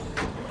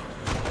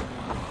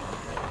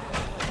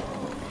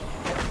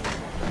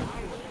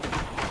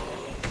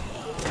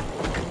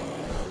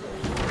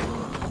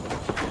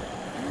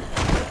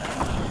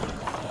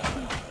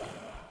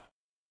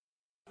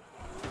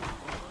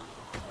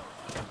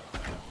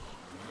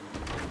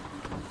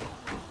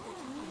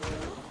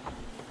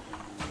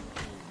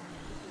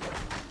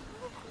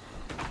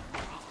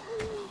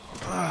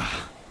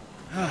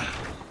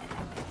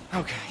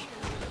 Okay.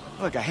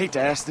 Look, I hate to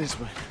ask this,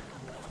 but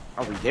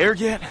are we there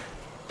yet?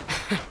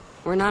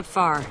 We're not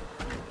far.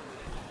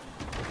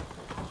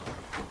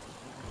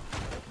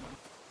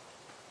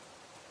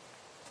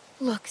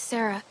 Look,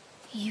 Sarah,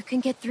 you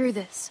can get through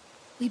this.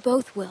 We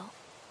both will.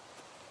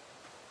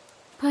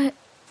 But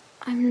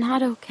I'm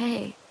not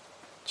okay.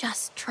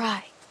 Just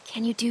try.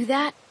 Can you do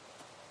that?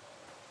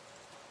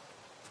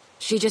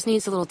 She just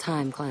needs a little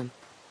time, Clem.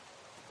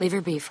 Leave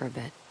her be for a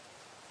bit.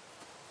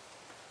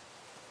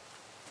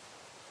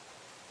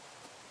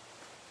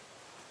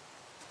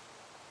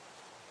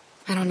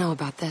 I don't know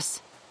about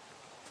this.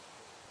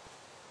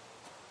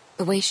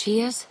 The way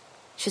she is,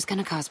 she's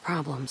gonna cause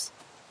problems.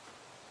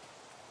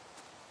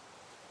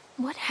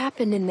 What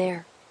happened in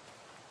there?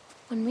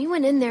 When we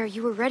went in there,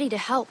 you were ready to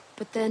help,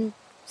 but then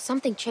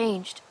something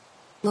changed.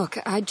 Look,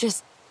 I'd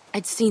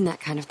seen that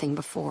kind of thing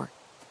before.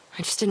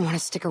 I just didn't want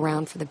to stick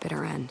around for the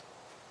bitter end.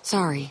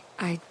 Sorry,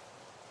 I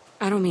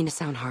don't mean to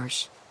sound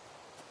harsh.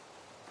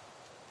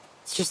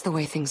 It's just the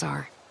way things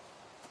are.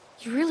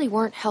 You really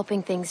weren't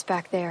helping things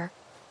back there.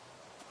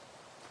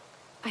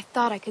 I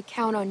thought I could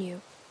count on you.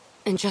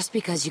 And just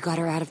because you got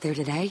her out of there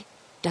today,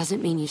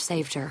 doesn't mean you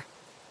saved her.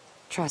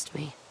 Trust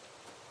me.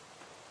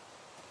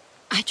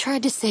 I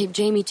tried to save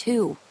Jamie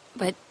too,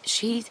 but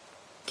she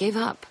gave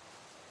up.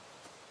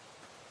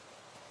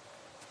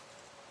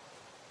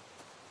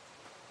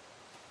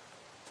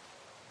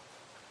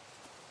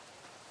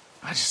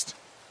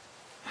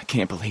 I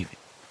can't believe it.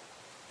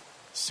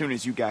 As soon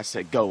as you guys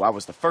said go, I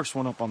was the first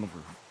one up on the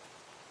roof.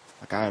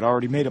 Like I had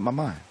already made up my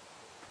mind.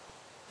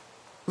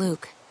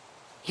 Luke,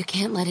 you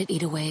can't let it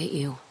eat away at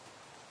you.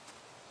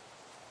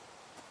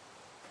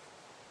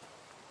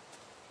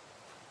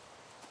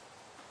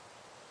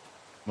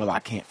 Well, I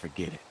can't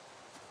forget it.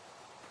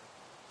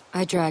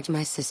 I dragged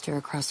my sister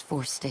across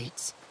 4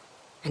 states,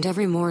 and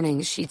every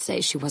morning she'd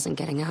say she wasn't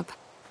getting up.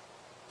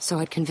 So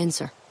I'd convince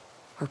her,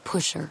 or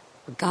push her,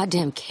 or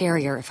goddamn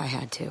carry her if I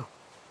had to.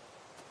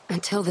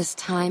 Until this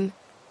time,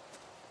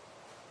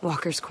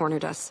 walkers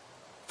cornered us,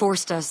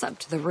 forced us up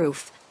to the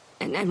roof,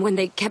 and when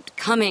they kept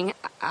coming,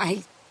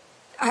 I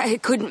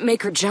couldn't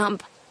make her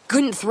jump,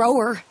 couldn't throw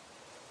her.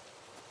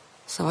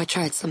 So I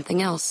tried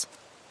something else.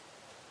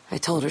 I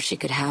told her she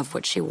could have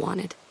what she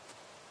wanted,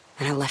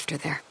 and I left her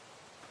there.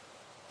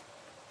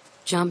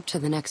 Jumped to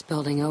the next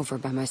building over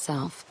by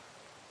myself.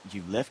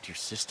 You left your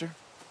sister?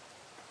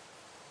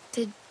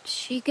 Did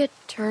she get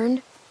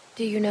turned?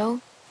 Do you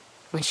know?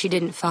 When she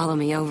didn't follow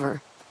me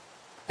over,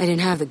 I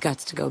didn't have the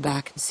guts to go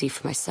back and see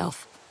for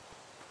myself.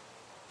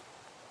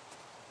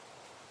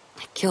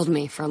 It killed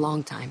me for a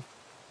long time.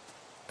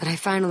 But I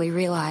finally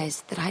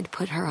realized that I'd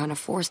put her on a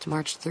forced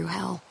march through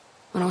hell,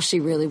 when all she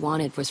really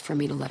wanted was for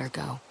me to let her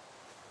go.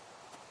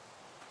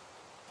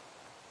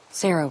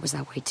 Sarah was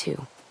that way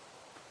too.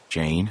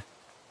 Jane?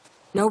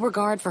 No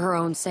regard for her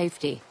own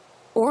safety,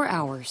 or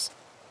ours.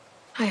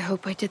 I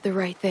hope I did the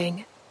right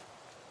thing.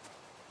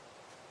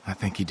 I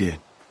think you did.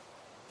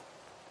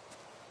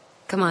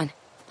 Come on,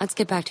 let's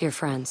get back to your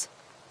friends.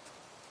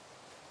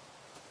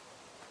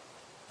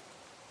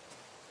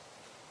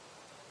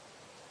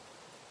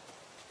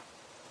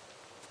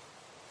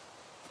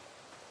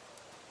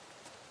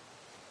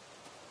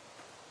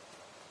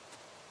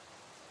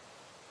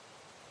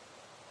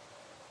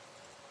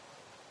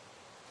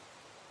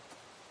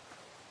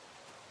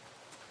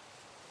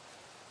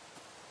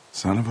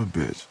 Son of a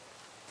bitch.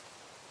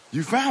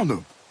 You found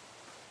him.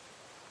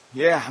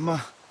 Yeah, I'm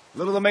a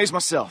little amazed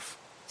myself,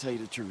 to tell you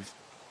the truth.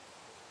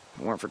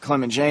 If it weren't for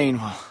Clem and Jane,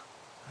 well,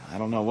 I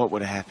don't know what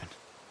would have happened.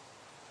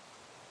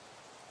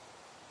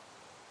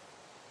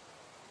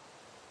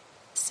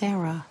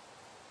 Sarah,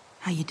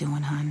 how you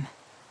doing, hon?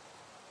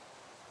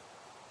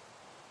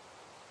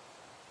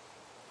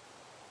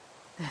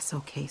 That's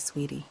okay,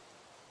 sweetie.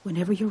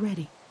 Whenever you're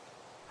ready.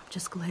 I'm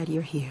just glad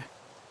you're here.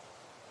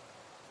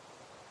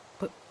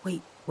 But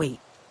wait.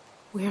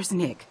 Where's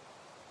Nick?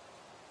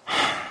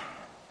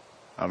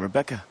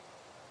 Rebecca,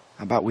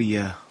 how about we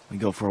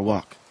go for a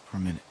walk for a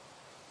minute?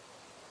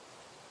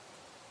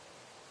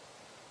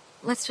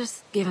 Let's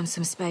just give him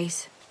some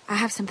space. I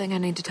have something I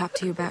need to talk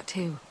to you about,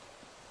 too.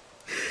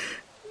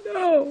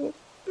 No.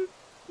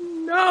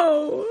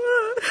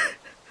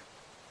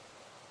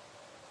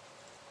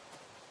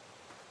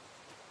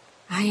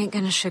 I ain't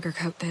gonna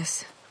sugarcoat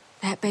this.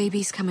 That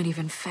baby's coming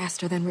even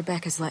faster than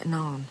Rebecca's letting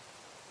on.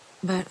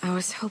 But I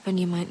was hoping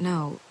you might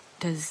know.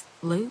 Does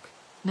Luke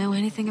know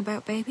anything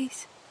about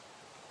babies?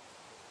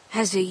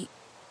 Has he,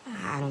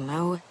 I don't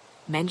know,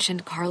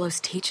 mentioned Carlos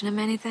teaching him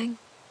anything?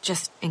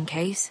 Just in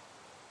case?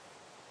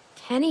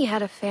 Kenny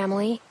had a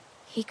family.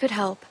 He could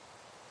help.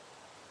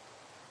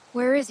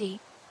 Where is he?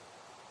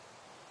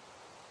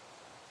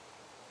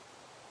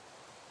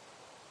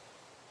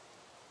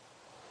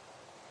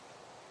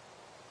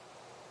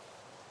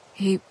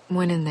 He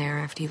went in there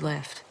after you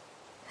left.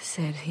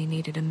 Said he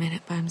needed a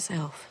minute by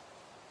himself.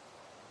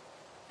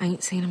 I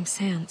ain't seen him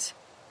since.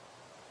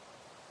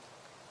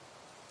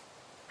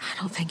 I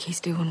don't think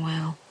he's doing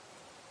well.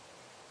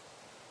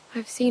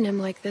 I've seen him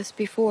like this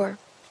before.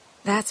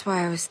 That's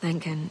why I was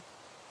thinking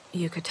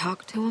you could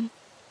talk to him.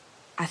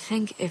 I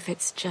think if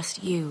it's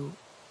just you,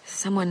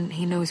 someone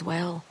he knows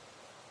well,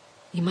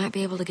 you might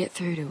be able to get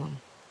through to him.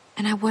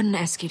 And I wouldn't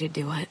ask you to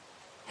do it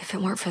if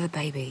it weren't for the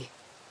baby.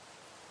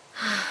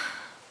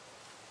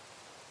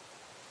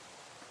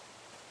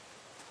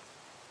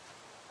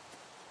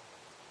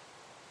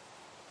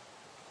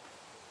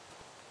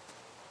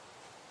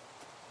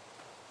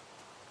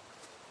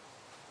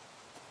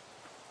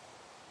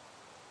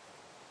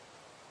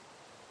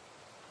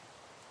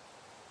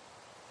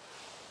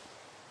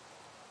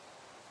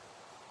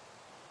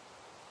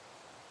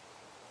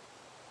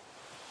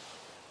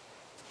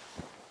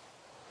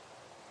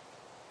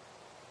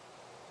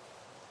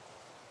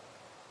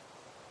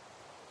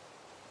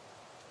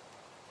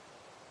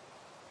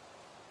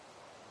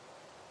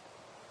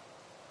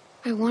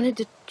 I wanted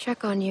to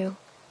check on you.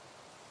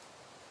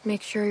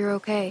 Make sure you're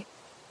okay.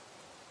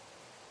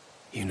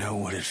 You know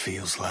what it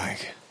feels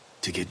like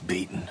to get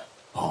beaten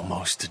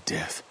almost to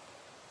death?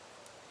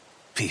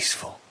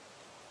 Peaceful.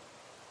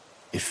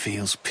 It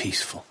feels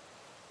peaceful.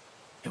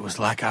 It was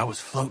like I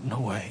was floating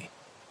away,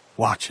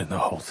 watching the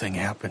whole thing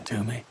happen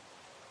to me.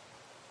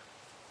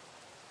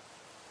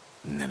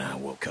 And then I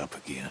woke up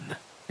again,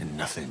 and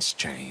nothing's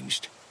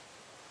changed.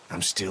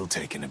 I'm still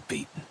taking a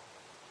beating.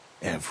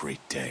 Every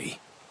day.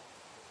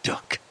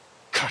 Duck,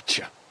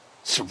 Katja,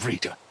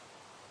 Sarita.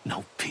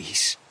 No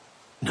peace.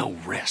 No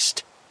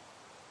rest.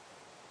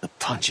 The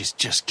punches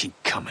just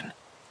keep coming.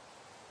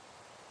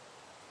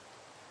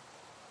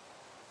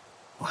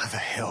 Why the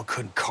hell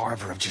couldn't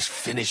Carver have just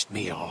finished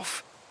me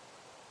off?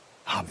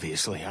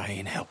 Obviously, I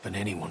ain't helping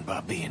anyone by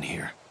being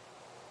here.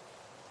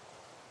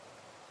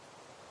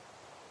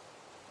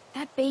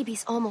 That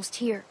baby's almost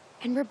here,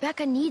 and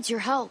Rebecca needs your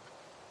help.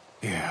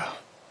 Yeah,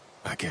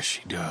 I guess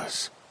she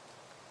does.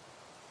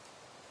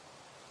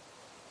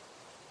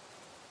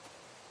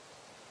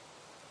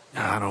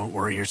 Now, don't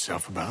worry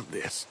yourself about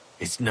this.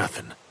 It's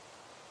nothing.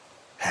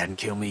 Hadn't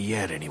killed me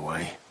yet,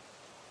 anyway.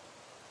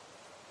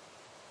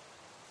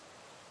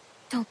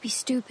 Don't be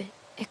stupid.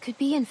 It could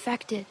be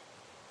infected.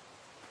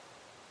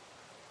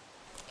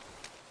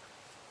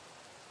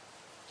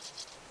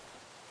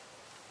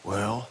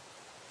 Well?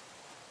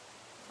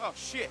 Oh,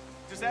 shit.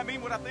 Does that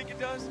mean what I think it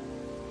does?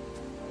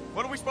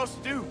 What are we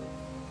supposed to do?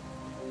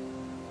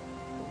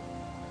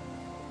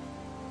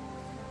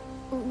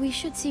 We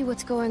should see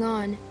what's going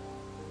on.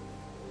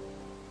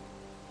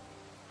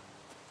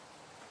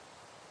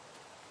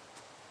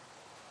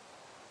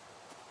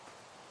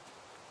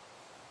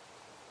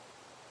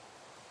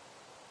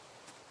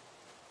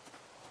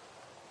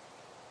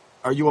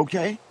 Are you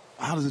okay?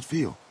 How does it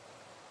feel?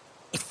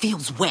 It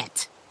feels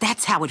wet.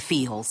 That's how it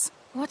feels.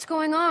 What's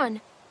going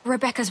on?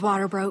 Rebecca's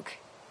water broke.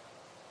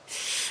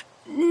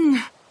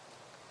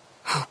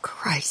 Oh,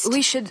 Christ.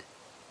 We should...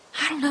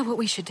 I don't know what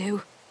we should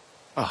do.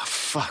 Oh,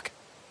 fuck.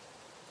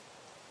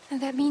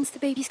 That means the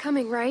baby's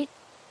coming, right?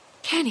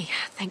 Kenny,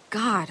 thank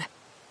God.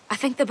 I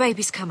think the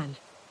baby's coming.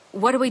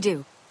 What do we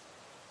do?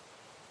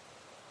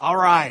 All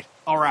right.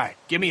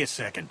 Give me a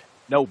second.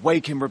 No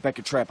way can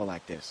Rebecca trap her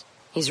like this.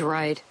 He's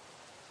right.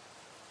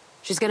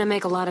 She's gonna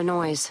make a lot of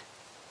noise.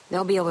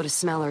 They'll be able to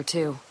smell her,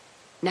 too.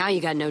 Now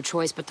you got no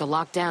choice but to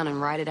lock down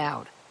and ride it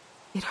out.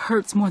 It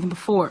hurts more than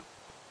before.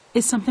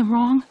 Is something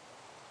wrong?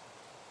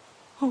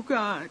 Oh,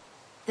 God.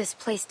 This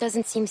place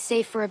doesn't seem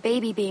safe for a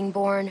baby being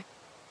born.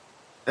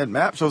 That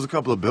map shows a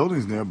couple of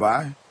buildings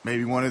nearby.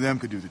 Maybe one of them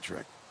could do the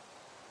trick.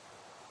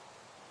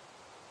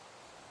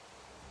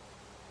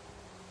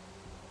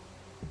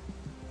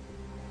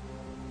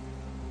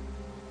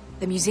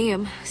 The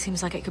museum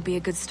seems like it could be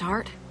a good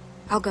start.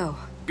 I'll go.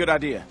 Good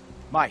idea.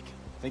 Mike,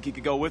 think you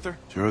could go with her?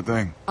 Sure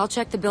thing. I'll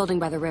check the building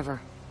by the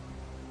river.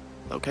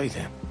 Okay,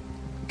 then.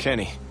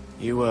 Kenny,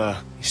 you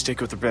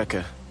stick with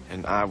Rebecca,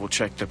 and I will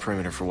check the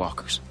perimeter for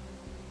walkers.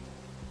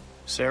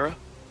 Sarah?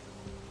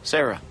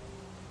 Sarah,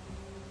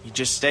 you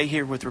just stay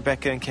here with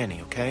Rebecca and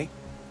Kenny, okay?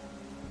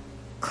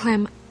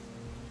 Clem,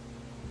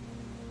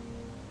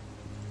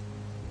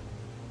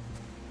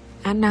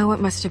 I know it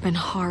must have been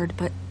hard,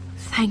 but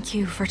thank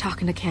you for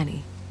talking to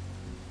Kenny.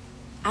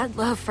 I'd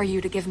love for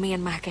you to give me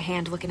and Mike a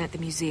hand looking at the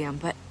museum,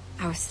 but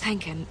I was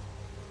thinking,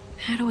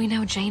 how do we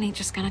know Jane ain't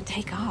just gonna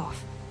take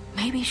off?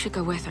 Maybe you should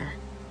go with her.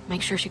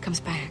 Make sure she comes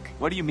back.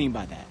 What do you mean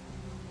by that?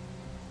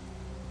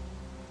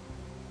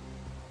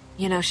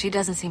 You know, she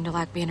doesn't seem to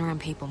like being around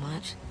people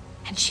much.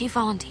 And she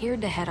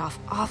volunteered to head off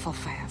awful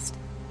fast.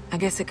 I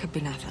guess it could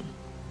be nothing.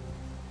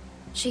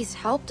 She's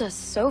helped us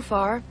so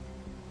far.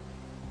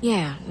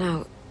 Yeah,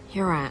 no,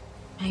 you're right.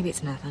 Maybe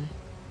it's nothing.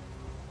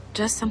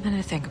 Just something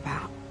to think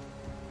about.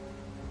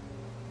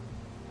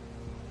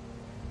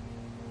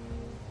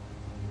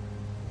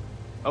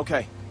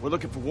 Okay, we're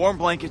looking for warm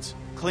blankets,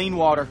 clean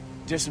water,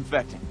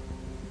 disinfectant.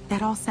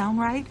 That all sound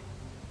right?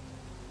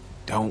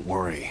 Don't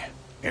worry.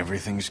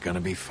 Everything's gonna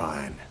be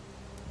fine.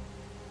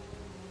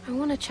 I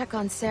want to check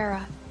on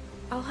Sarah.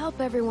 I'll help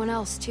everyone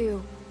else,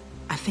 too.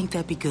 I think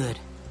that'd be good.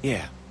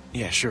 Yeah,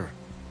 sure.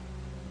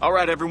 All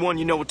right, everyone,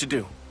 you know what to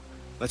do.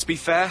 Let's be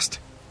fast,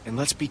 and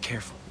let's be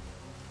careful.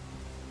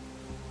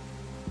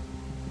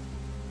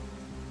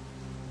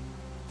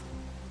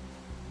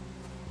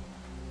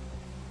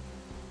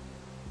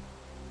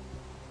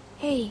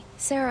 Hey,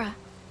 Sarah.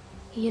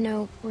 You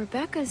know,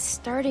 Rebecca's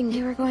starting...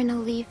 They were going to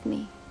leave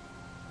me,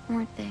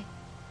 weren't they?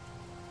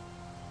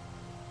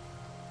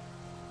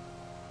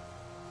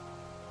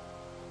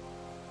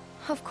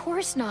 Of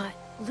course not.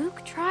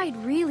 Luke tried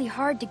really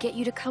hard to get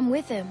you to come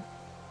with him.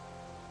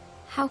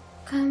 How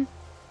come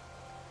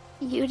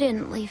you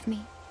didn't leave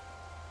me?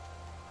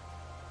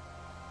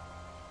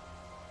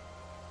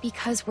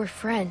 Because we're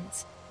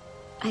friends.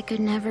 I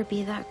could never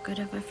be that good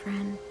of a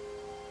friend.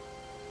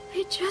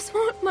 I just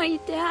want my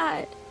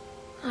dad.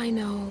 I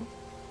know.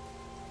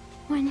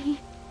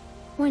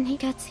 When he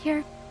gets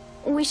here,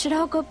 we should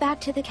all go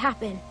back to the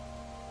cabin.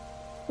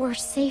 We're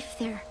safe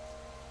there.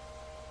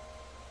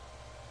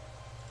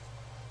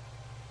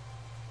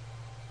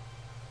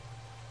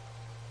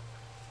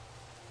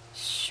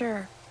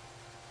 Sure.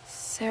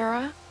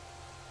 Sarah?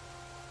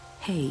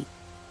 Hey,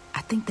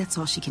 I think that's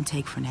all she can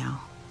take for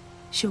now.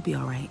 She'll be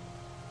all right.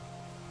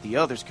 The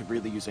others could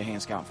really use a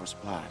hand scouting for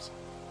supplies.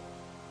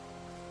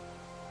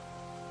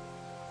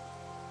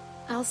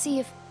 I'll see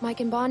if Mike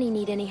and Bonnie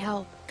need any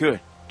help. Good.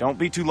 Don't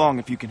be too long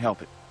if you can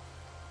help it.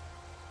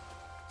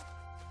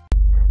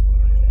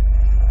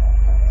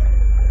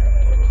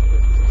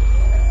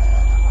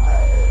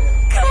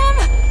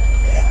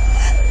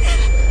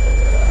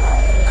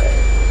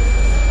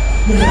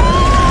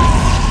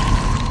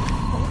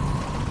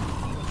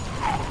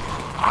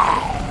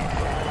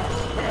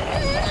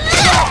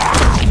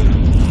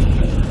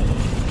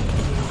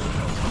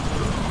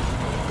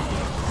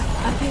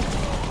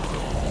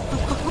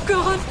 Oh,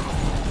 God.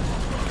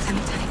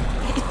 Clementine,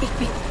 it bit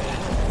me.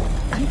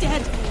 I'm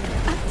dead.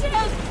 I'm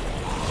dead.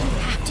 You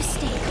have to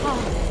stay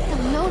calm.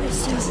 They'll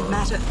notice you. Doesn't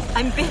matter.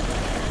 I'm bit.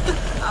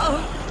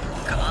 Oh,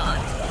 God.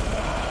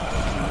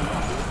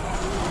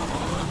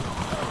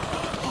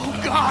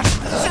 Oh, God!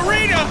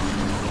 Sarita!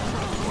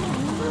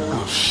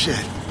 Oh,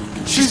 shit.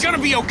 She's gonna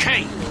be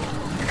okay.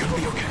 You're gonna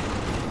be okay.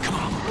 Come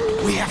on.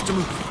 We have to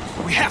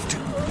move. We have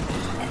to.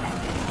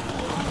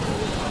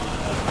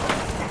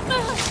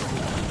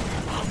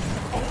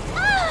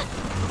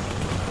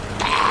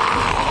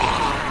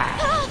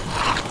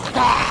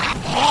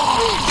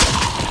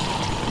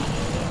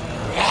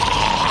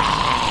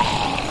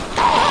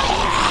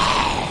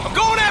 I'm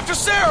going after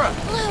Sarah!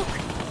 Luke!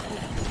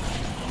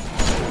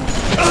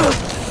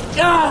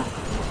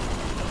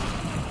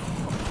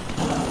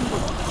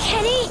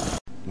 Kenny?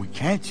 We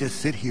can't just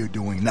sit here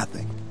doing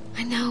nothing.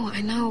 I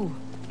know.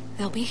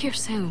 They'll be here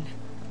soon.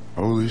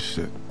 Holy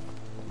shit.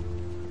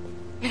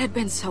 It had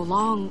been so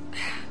long.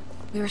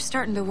 We were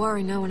starting to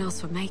worry no one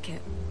else would make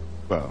it.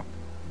 Well,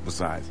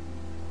 besides.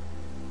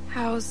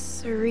 How's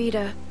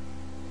Sarita?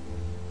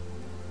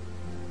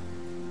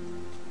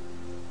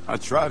 I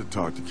tried to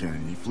talk to Kenny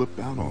and he flipped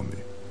out on me.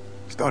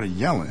 He started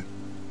yelling.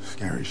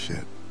 Scary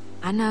shit.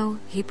 I know,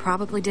 he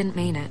probably didn't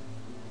mean it.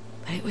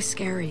 but it was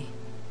scary.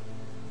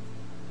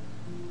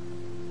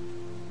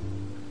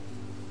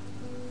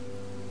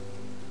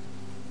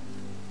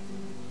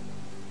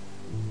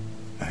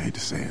 I hate to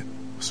say it,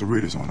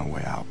 Sarita's on her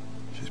way out.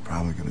 She's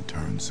probably gonna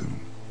turn soon.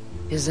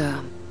 Is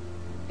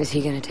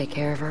he gonna take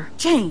care of her?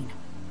 Jane!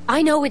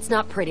 I know it's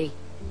not pretty,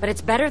 but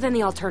it's better than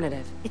the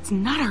alternative. It's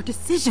not our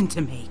decision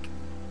to make.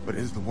 But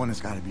it's the one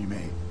that's gotta be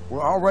made.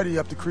 We're already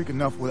up the creek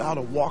enough without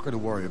a walker to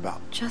worry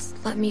about. Just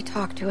let me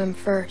talk to him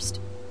first.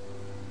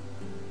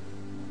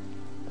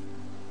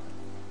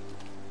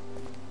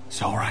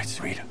 It's all right,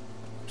 Sarita.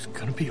 It's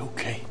gonna be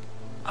okay.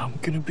 I'm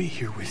gonna be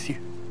here with you.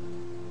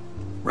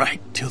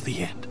 Right till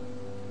the end.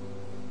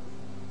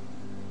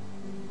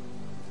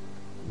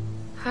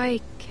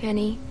 Hi,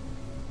 Kenny.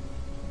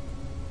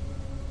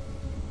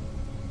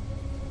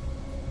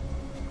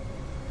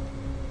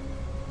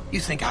 You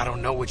think I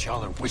don't know what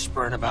y'all are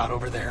whispering about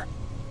over there?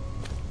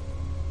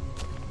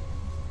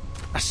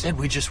 I said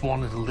we just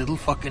wanted a little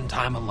fucking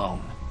time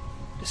alone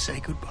to say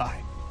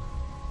goodbye.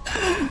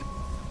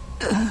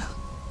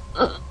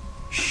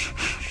 Shh,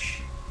 shh,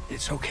 shh.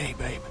 It's okay,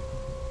 babe.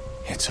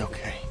 It's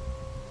okay.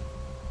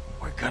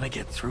 We're gonna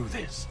get through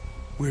this.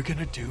 We're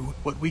gonna do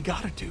what we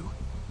gotta do.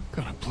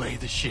 Gonna play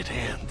the shit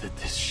hand that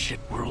this shit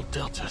world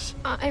dealt us.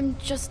 I'm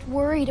just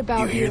worried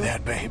about you. You hear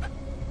that, babe?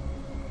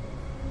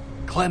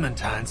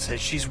 Clementine says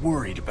she's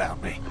worried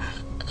about me.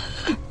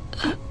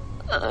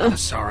 I'm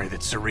sorry that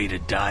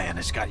Sarita dying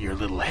has got your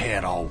little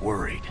head all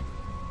worried.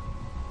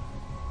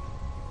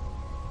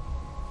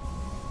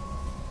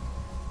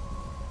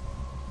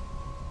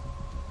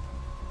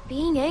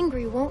 Being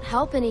angry won't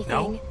help anything.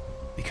 No,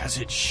 because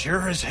it's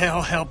sure as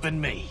hell helping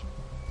me.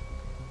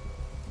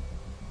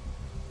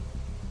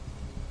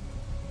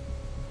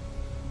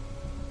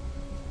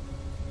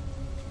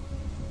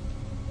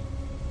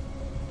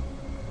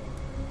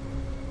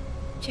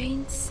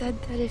 Jane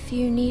said that if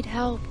you need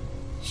help,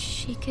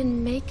 she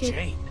can make it.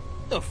 Jane?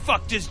 The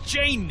fuck does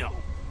Jane know?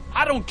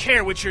 I don't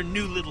care what your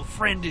new little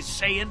friend is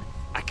saying.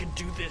 I can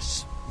do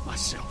this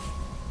myself.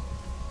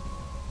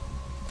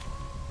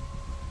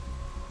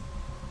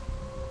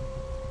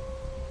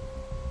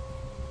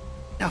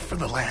 Now for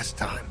the last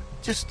time,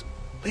 just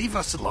leave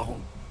us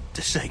alone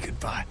to say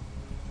goodbye.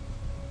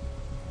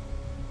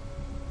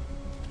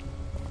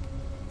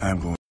 I'm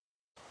going.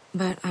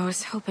 But I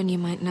was hoping you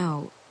might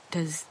know.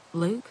 Does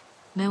Luke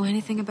know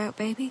anything about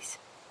babies?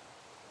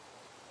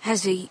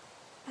 Has he,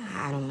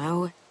 I don't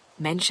know,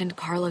 mentioned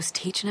Carlos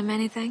teaching him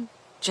anything?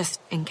 Just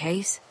in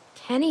case?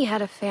 Kenny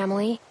had a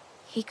family.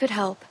 He could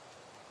help.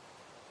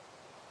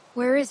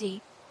 Where is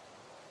he?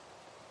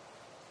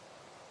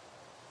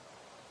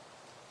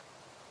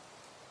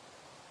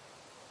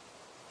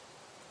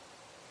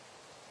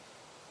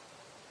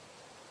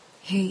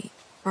 He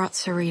brought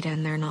Sarita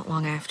in there not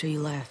long after you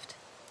left.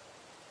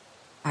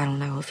 I don't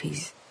know if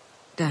he's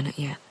done it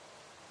yet.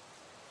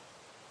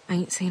 I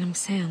ain't seen him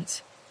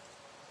since.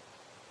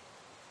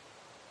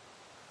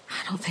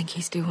 I don't think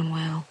he's doing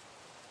well.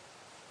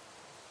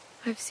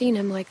 I've seen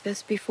him like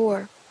this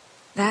before.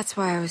 That's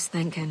why I was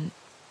thinking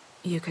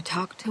you could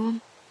talk to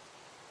him.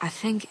 I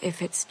think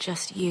if it's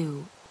just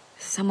you,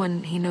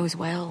 someone he knows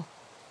well,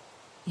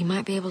 you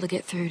might be able to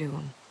get through to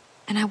him.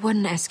 And I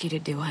wouldn't ask you to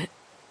do it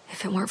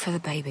if it weren't for the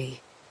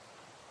baby.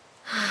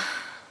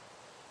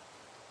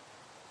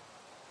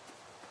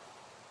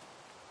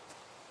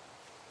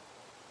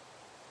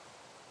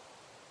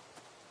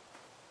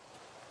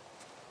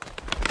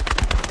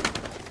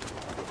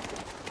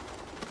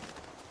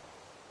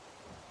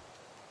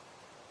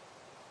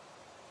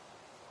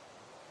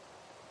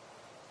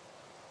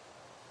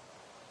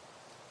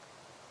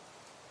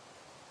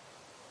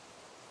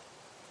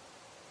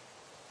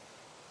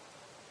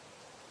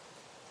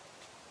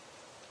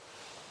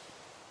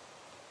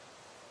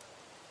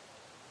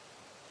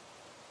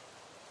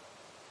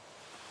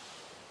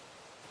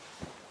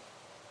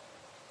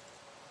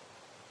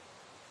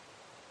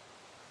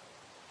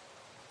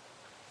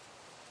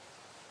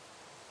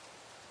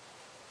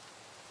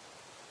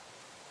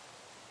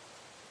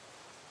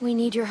 We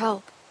need your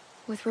help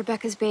with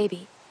Rebecca's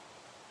baby.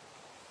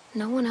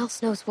 No one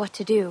else knows what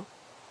to do.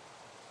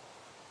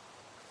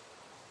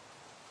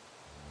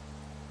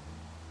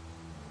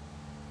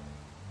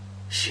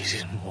 She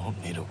didn't want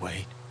me to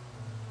wait,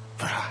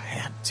 but I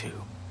had to.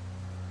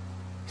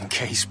 In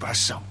case by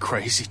some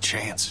crazy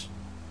chance,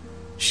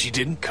 she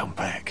didn't come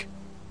back.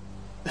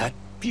 That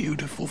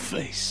beautiful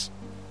face.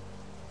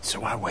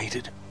 So I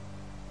waited.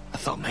 I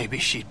thought maybe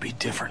she'd be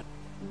different.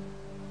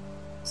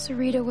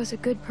 Sarita was a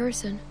good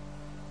person.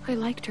 I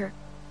liked her.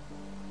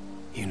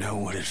 You know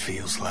what it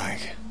feels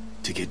like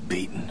to get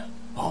beaten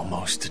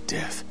almost to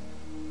death.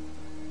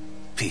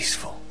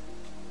 Peaceful.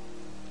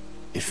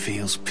 It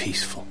feels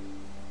peaceful.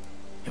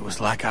 It was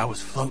like I was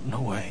floating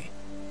away,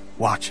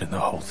 watching the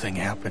whole thing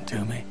happen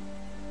to me.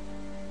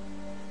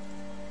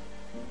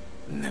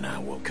 And then I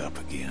woke up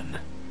again,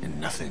 and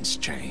nothing's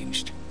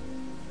changed.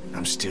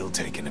 I'm still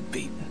taking a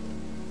beating.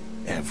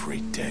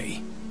 Every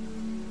day.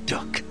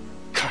 Duck,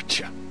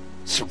 Katja,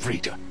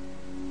 Sarita.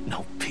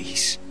 No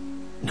peace.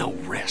 No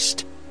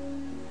rest.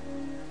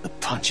 The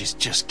punches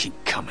just keep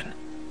coming.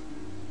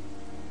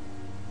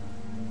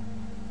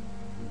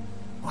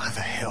 Why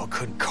the hell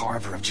couldn't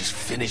Carver have just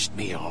finished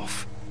me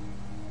off?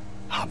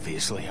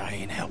 Obviously, I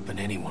ain't helping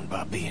anyone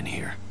by being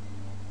here.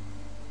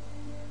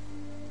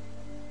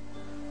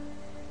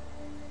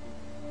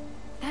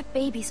 That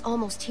baby's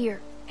almost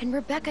here, and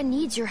Rebecca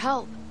needs your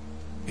help.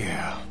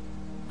 Yeah,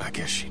 I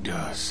guess she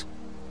does.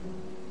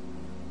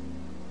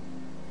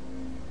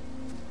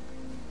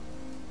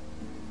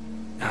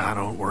 Now,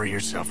 don't worry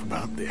yourself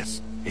about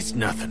this. It's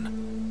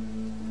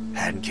nothing.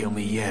 Hadn't killed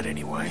me yet,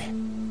 anyway.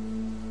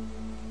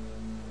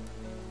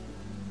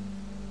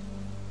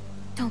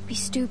 Don't be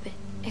stupid.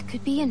 It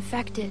could be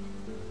infected.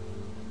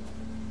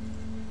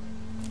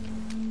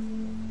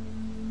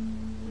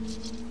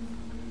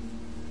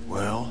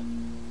 Well?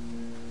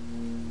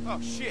 Oh,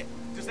 shit.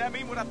 Does that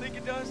mean what I think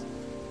it does?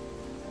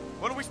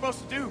 What are we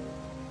supposed to do?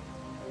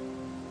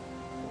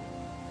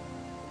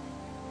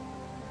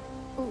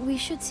 We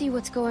should see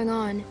what's going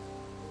on.